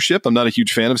censorship. I'm not a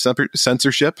huge fan of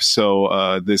censorship.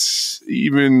 So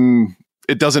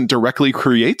it doesn't directly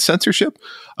create censorship.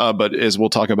 But as we'll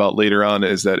talk about later on,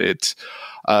 is that it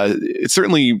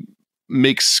certainly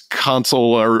makes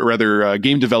console, or rather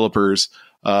game developers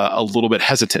a little bit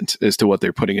hesitant as to what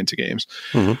they're putting into games.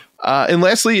 Mm-hmm. And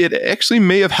lastly, it actually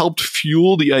may have helped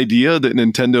fuel the idea that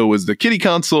Nintendo was the kiddie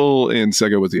console and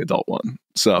Sega was the adult one.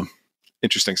 So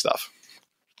interesting stuff.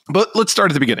 But let's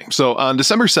start at the beginning. So on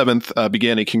December 7th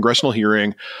began a congressional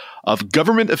hearing of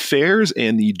government affairs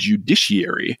and the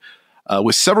judiciary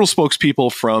with several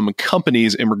spokespeople from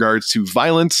companies in regards to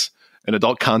violence and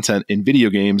adult content in video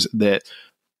games that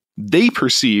they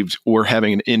perceived were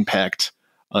having an impact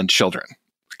on children.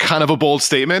 Kind of a bold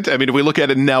statement. I mean, if we look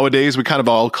at it nowadays, we kind of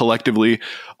all collectively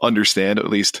understand, at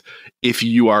least if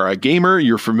you are a gamer,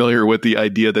 you're familiar with the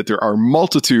idea that there are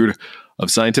multitude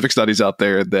of scientific studies out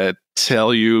there that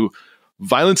tell you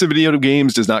violence in video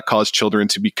games does not cause children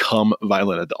to become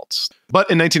violent adults. But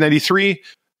in 1993,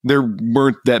 there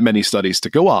weren't that many studies to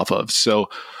go off of. So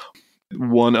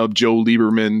one of Joe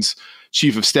Lieberman's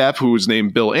chief of staff, who was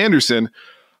named Bill Anderson,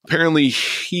 apparently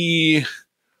he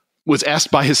was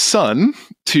asked by his son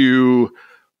to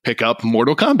pick up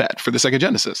Mortal Kombat for the Sega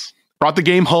Genesis. Brought the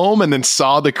game home and then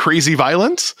saw the crazy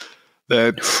violence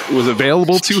that was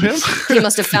available to him. He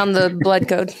must have found the blood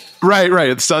code. Right.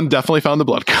 The son definitely found the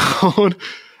blood code.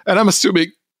 And I'm assuming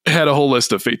had a whole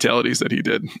list of fatalities that he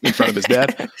did in front of his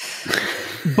dad.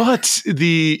 But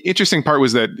the interesting part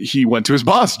was that he went to his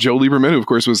boss, Joe Lieberman, who of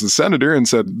course was the senator, and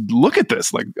said, look at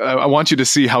this. Like, I want you to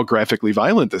see how graphically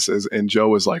violent this is. And Joe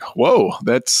was like, whoa,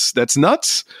 that's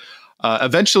nuts.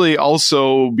 Eventually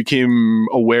also became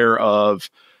aware of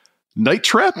Night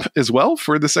Trap as well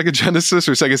for the Sega Genesis,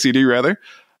 or Sega CD rather,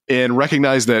 and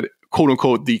recognized that, quote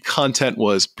unquote, the content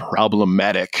was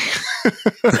problematic.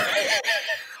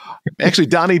 Actually,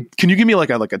 Donnie, can you give me like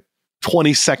a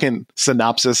 20-second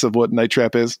synopsis of what Night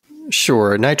Trap is?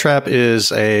 Sure. Night Trap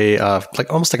is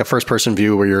almost like a first-person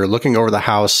view where you're looking over the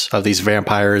house of these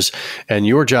vampires, and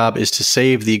your job is to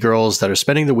save the girls that are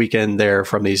spending the weekend there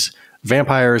from these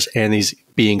vampires and these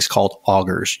beings called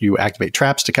augurs. You activate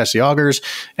traps to catch the augurs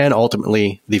and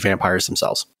ultimately the vampires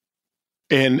themselves.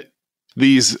 And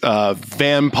these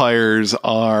vampires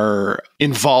are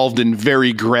involved in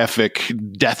very graphic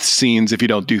death scenes if you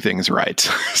don't do things right.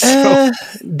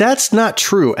 That's not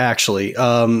true, actually.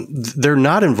 They're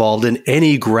not involved in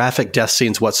any graphic death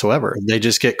scenes whatsoever. They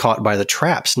just get caught by the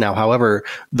traps. Now, however,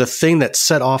 the thing that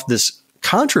set off this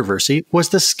controversy was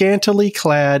the scantily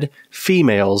clad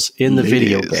females in the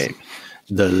video game.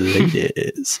 The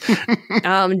ladies.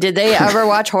 Did they ever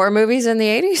watch horror movies in the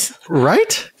 80s?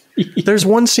 Right? There's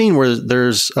one scene where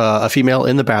there's a female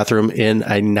in the bathroom in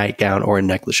a nightgown or a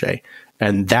negligee,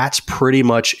 and that's pretty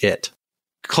much it.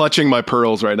 Clutching my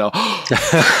pearls right now.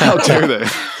 How dare they?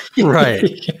 Right.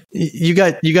 You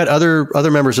got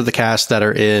other members of the cast that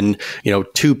are in,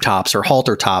 tube tops or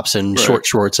halter tops and short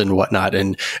shorts and whatnot.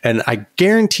 And I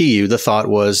guarantee you the thought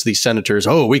was the senators,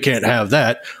 we can't have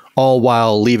that, all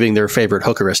while leaving their favorite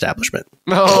hooker establishment.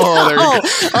 Oh, there you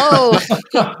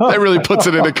go. That really puts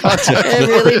it into context. It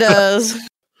really does.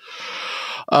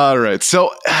 All right.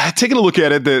 So taking a look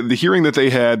at it, the hearing that they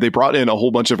had, they brought in a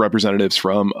whole bunch of representatives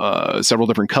from several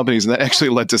different companies, and that actually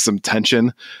led to some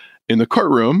tension in the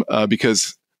courtroom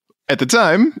because at the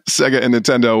time, Sega and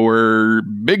Nintendo were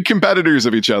big competitors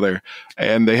of each other,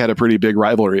 and they had a pretty big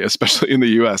rivalry, especially in the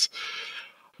US.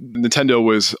 Nintendo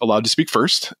was allowed to speak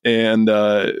first, and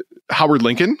Howard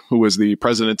Lincoln, who was the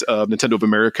president of Nintendo of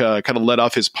America, kind of led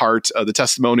off his part of the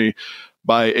testimony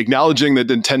by acknowledging that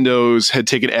Nintendo's had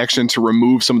taken action to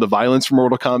remove some of the violence from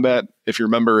Mortal Kombat. If you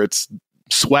remember, it's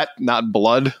sweat, not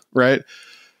blood, right?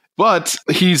 But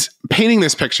he's painting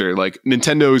this picture like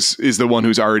Nintendo's is the one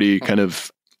who's already kind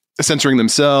of censoring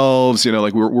themselves,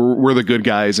 like we're the good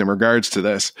guys in regards to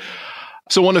this.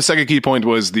 So one of the second key point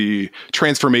was the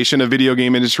transformation of video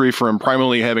game industry from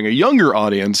primarily having a younger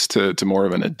audience to more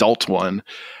of an adult one,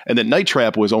 and that Night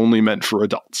Trap was only meant for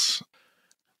adults.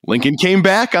 Lincoln came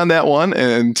back on that one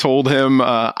and told him,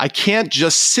 I can't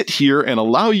just sit here and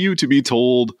allow you to be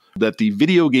told that the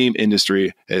video game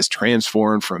industry has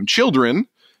transformed from children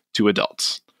to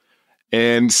adults.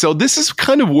 And so this is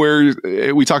kind of where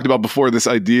we talked about before, this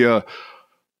idea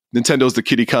Nintendo's the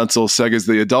kiddie console, Sega's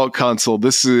the adult console.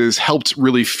 This has helped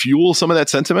really fuel some of that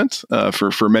sentiment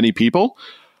for many people.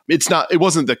 it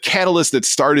wasn't the catalyst that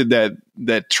started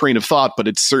that train of thought, but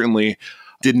it certainly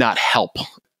did not help.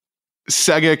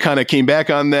 Sega kind of came back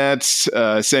on that,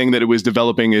 saying that it was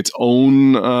developing its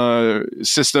own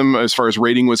system as far as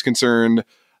rating was concerned,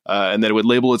 and that it would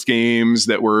label its games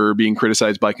that were being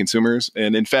criticized by consumers.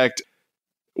 And in fact,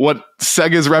 what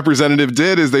Sega's representative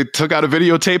did is they took out a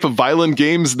videotape of violent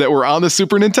games that were on the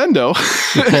Super Nintendo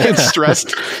and stressed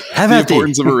the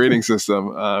importance of a rating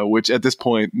system, which at this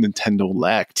point Nintendo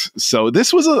lacked. So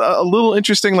this was a little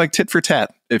interesting, like tit for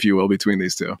tat, if you will, between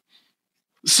these two.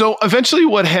 So eventually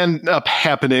what ended up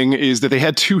happening is that they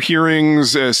had two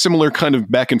hearings, a similar kind of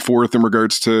back and forth in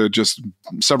regards to just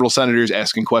several senators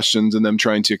asking questions and them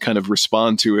trying to kind of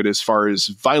respond to it as far as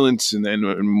violence and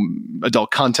adult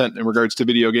content in regards to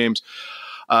video games.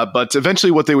 But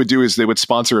eventually what they would do is they would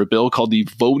sponsor a bill called the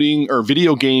Voting or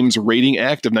Video Games Rating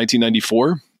Act of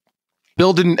 1994.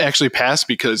 Bill didn't actually pass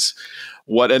because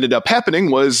what ended up happening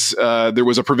was there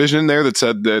was a provision in there that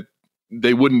said that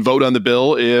they wouldn't vote on the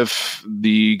bill if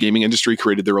the gaming industry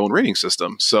created their own rating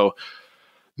system. So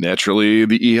naturally,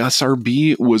 the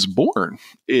ESRB was born.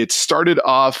 It started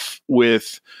off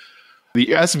with the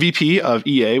SVP of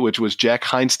EA, which was Jack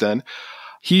Heinstein.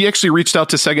 He actually reached out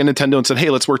to Sega and Nintendo and said, "Hey,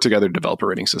 let's work together to develop a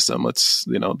rating system. Let's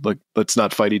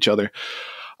not fight each other."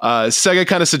 Sega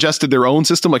kind of suggested their own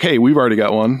system, like, "Hey, we've already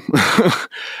got one."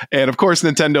 And of course,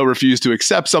 Nintendo refused to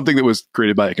accept something that was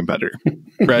created by a competitor.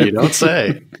 Right? You don't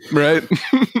say. Right?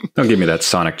 Don't give me that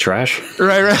Sonic trash.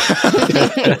 Right.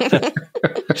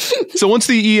 So once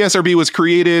the ESRB was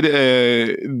created,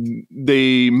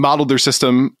 they modeled their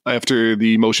system after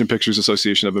the Motion Pictures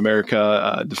Association of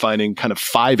America, defining kind of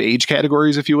 5 age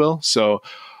categories, if you will. So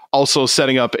also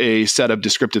setting up a set of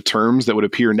descriptive terms that would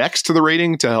appear next to the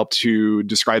rating to help to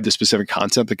describe the specific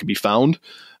content that can be found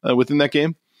within that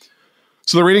game.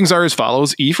 So the ratings are as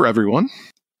follows: E for everyone.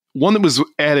 One that was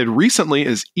added recently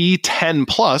is E10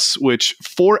 plus, which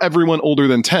for everyone older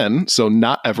than 10, so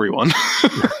not everyone.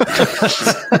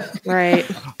 Right.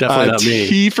 Definitely not me.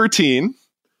 T for teen,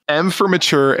 M for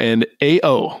mature, and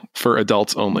AO for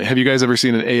adults only. Have you guys ever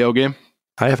seen an AO game?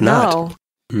 I have not.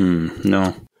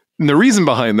 No. And the reason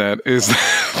behind that is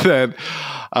that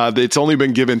it's only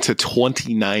been given to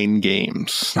 29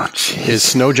 games. Oh, Is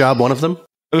Snow Job one of them?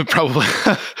 Probably.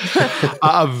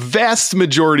 A vast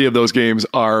majority of those games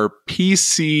are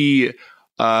PC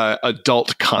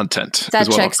adult content. That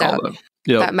checks out.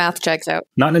 Yep. That math checks out.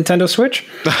 Not Nintendo Switch?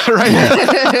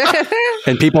 Right.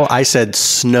 And people, I said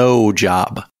Snow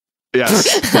Job.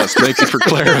 Yes. Thank you for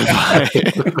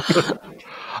clarifying.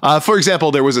 For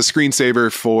example, there was a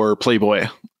screensaver for Playboy,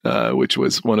 which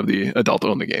was one of the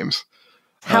adult-only games.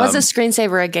 How is a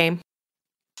screensaver a game?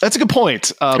 That's a good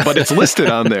point, but it's listed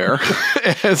on there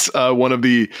as one of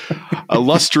the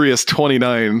illustrious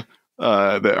 29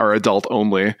 that are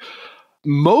adult-only.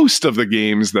 Most of the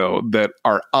games, though, that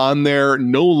are on there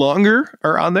no longer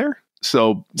are on there.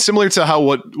 So similar to how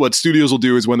what studios will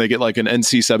do is when they get like an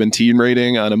NC-17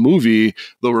 rating on a movie,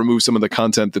 they'll remove some of the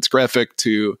content that's graphic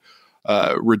to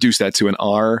reduce that to an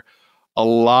R. A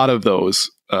lot of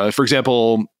those, for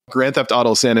example, Grand Theft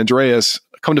Auto San Andreas,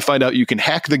 come to find out you can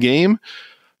hack the game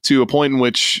to a point in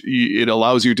which it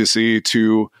allows you to see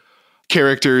two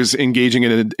characters engaging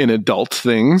in adult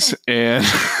things. And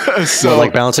so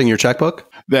like balancing your checkbook?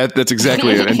 That's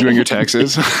exactly it. And doing your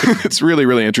taxes. It's really,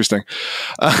 really interesting.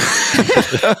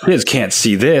 Kids can't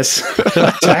see this.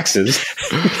 Taxes.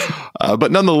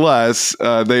 But nonetheless,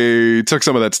 they took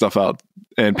some of that stuff out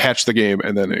and patched the game,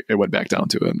 and then it went back down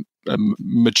to a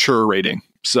mature rating.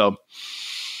 So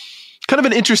kind of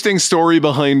an interesting story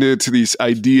behind it, to this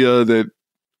idea that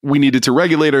we needed to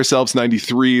regulate ourselves.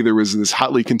 93, there was this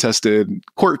hotly contested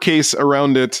court case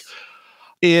around it.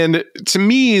 And to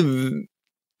me,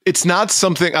 it's not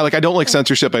something I don't like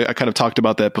censorship. I kind of talked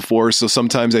about that before. So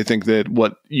sometimes I think that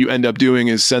what you end up doing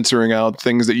is censoring out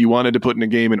things that you wanted to put in a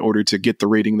game in order to get the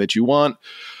rating that you want.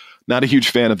 Not a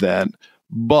huge fan of that,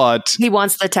 but He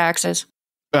wants the taxes.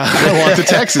 I want the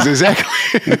taxes. Exactly.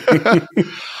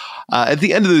 At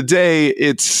the end of the day,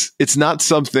 it's not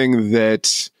something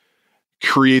that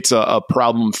creates a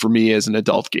problem for me as an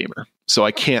adult gamer. So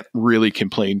I can't really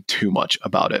complain too much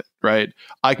about it, right?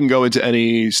 I can go into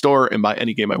any store and buy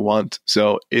any game I want.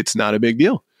 So it's not a big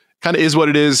deal. Kind of is what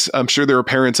it is. I'm sure there are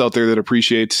parents out there that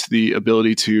appreciate the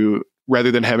ability to,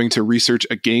 rather than having to research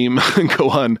a game and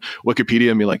go on Wikipedia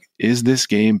and be like, is this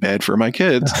game bad for my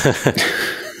kids?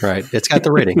 Right. It's got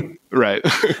the rating. Right.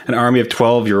 An army of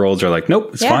 12-year-olds are like,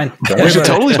 nope, it's fine. You should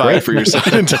totally buy it for your son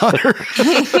and daughter.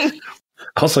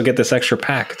 Also get this extra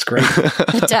pack. It's great.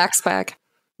 The tax pack.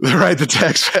 Right, the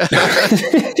tax pad.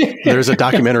 There's a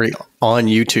documentary on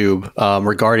YouTube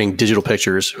regarding Digital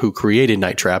Pictures, who created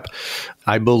Night Trap.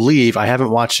 I believe, I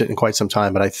haven't watched it in quite some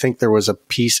time, but I think there was a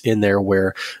piece in there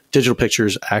where Digital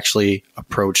Pictures actually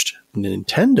approached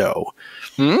Nintendo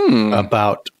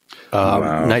about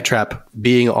Night Trap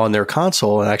being on their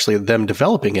console and actually them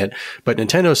developing it. But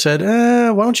Nintendo said,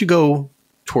 why don't you go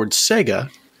towards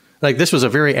Sega? Like, this was a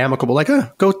very amicable, like,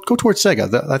 go towards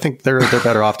Sega. I think they're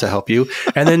better off to help you.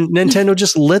 And then Nintendo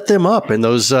just lit them up in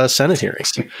those Senate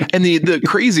hearings. And the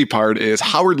crazy part is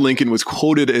Howard Lincoln was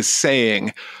quoted as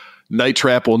saying, Night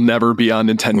Trap will never be on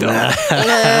Nintendo.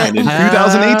 And in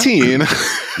 2018,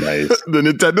 the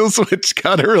Nintendo Switch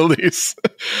got a release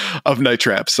of Night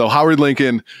Trap. So Howard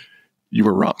Lincoln, you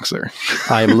were wrong, sir.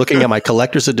 I am looking at my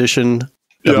collector's edition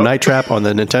of Night Trap on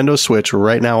the Nintendo Switch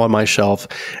right now on my shelf,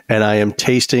 and I am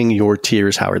tasting your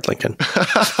tears, Howard Lincoln.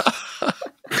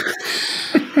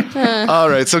 All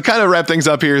right, so kind of wrap things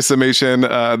up here, summation.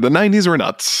 The 90s were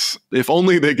nuts. If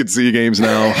only they could see games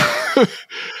now.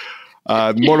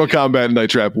 Mortal Kombat and Night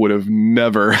Trap would have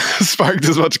never sparked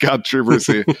as much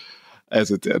controversy as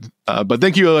it did. But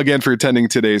thank you again for attending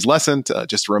today's lesson.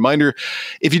 Just a reminder,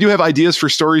 if you do have ideas for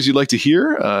stories you'd like to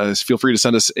hear, feel free to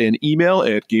send us an email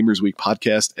at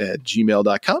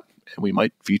gamersweekpodcast@gmail.com, and we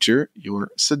might feature your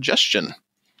suggestion.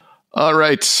 All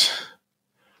right.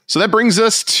 So that brings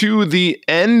us to the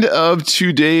end of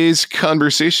today's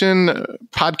conversation,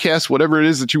 podcast, whatever it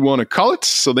is that you want to call it.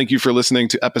 So thank you for listening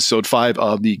to episode 5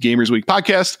 of the Gamers Week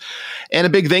podcast. And a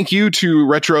big thank you to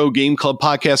Retro Game Club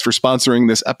Podcast for sponsoring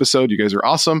this episode. You guys are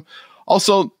awesome.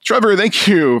 Also, Trevor, thank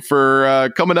you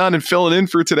for coming on and filling in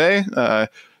for today.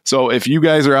 So if you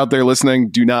guys are out there listening,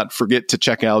 do not forget to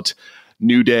check out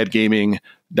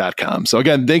newdadgaming.com. So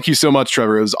again, thank you so much,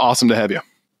 Trevor. It was awesome to have you.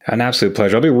 An absolute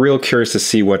pleasure. I'll be real curious to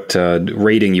see what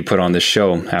rating you put on this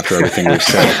show after everything we've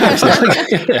said.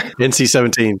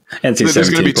 NC-17. NC-17. There's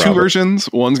going to be two versions.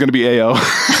 One's going to be AO.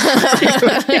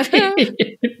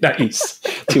 Nice.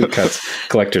 2 cuts.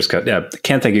 Collector's cut. Yeah.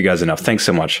 Can't thank you guys enough. Thanks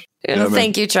so much.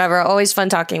 Thank you, Trevor. Always fun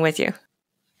talking with you.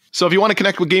 So if you want to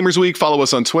connect with Gamers Week, follow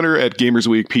us on Twitter at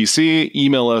GamersWeekPC.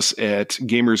 Email us at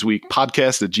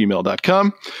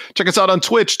GamersWeekPodcast@gmail.com. Check us out on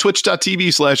Twitch,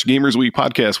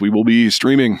 twitch.tv/GamersWeekPodcast. We will be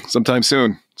streaming sometime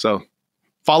soon. So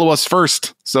follow us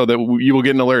first so that you will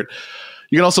get an alert.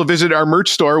 You can also visit our merch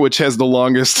store, which has the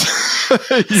longest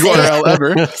URL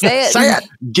ever. Say it.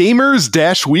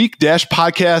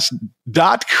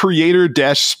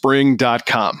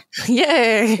 Gamers-week-podcast.creator-spring.com.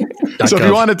 Yay. So if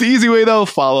you want it the easy way, though,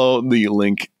 follow the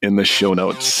link in the show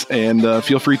notes. And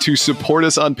feel free to support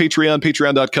us on Patreon,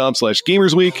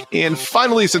 patreon.com/gamersweek. And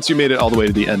finally, since you made it all the way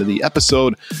to the end of the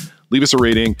episode, leave us a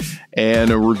rating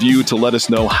and a review to let us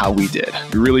know how we did.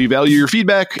 We really value your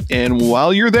feedback. And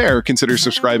while you're there, consider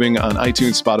subscribing on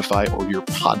iTunes, Spotify, or your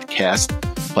podcast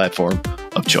platform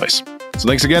of choice. So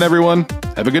thanks again, everyone.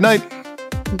 Have a good night.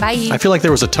 Bye. I feel like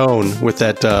there was a tone with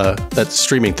that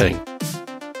streaming thing.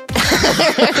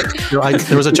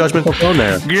 There was a judgmental tone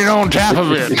there. Get on top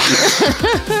of it.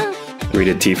 We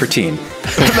did T for teen.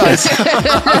 Nice.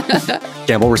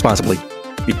 Gamble responsibly.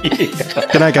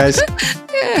 Good night, guys.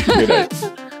 Good night.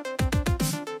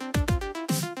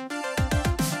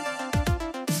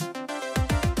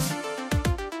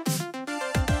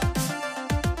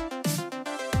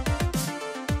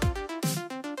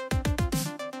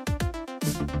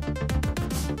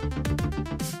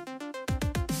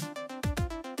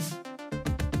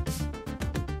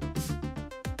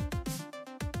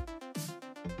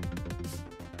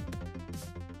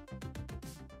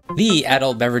 The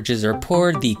adult beverages are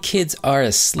poured, the kids are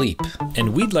asleep.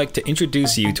 And we'd like to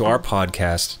introduce you to our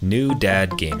podcast, New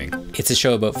Dad Gaming. It's a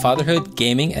show about fatherhood,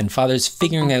 gaming, and fathers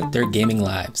figuring out their gaming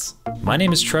lives. My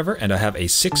name is Trevor, and I have a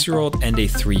 6-year-old and a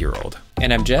 3-year-old.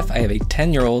 And I'm Jeff. I have a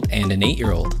 10-year-old and an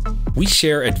 8-year-old. We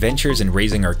share adventures in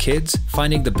raising our kids,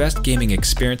 finding the best gaming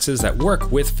experiences that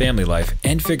work with family life,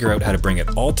 and figure out how to bring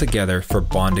it all together for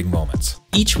bonding moments.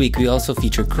 Each week, we also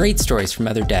feature great stories from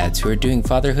other dads who are doing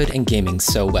fatherhood and gaming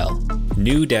so well.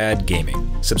 New Dad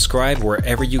Gaming. Subscribe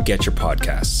wherever you get your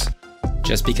podcasts.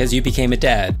 Just because you became a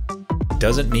dad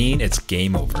doesn't mean it's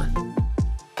game over.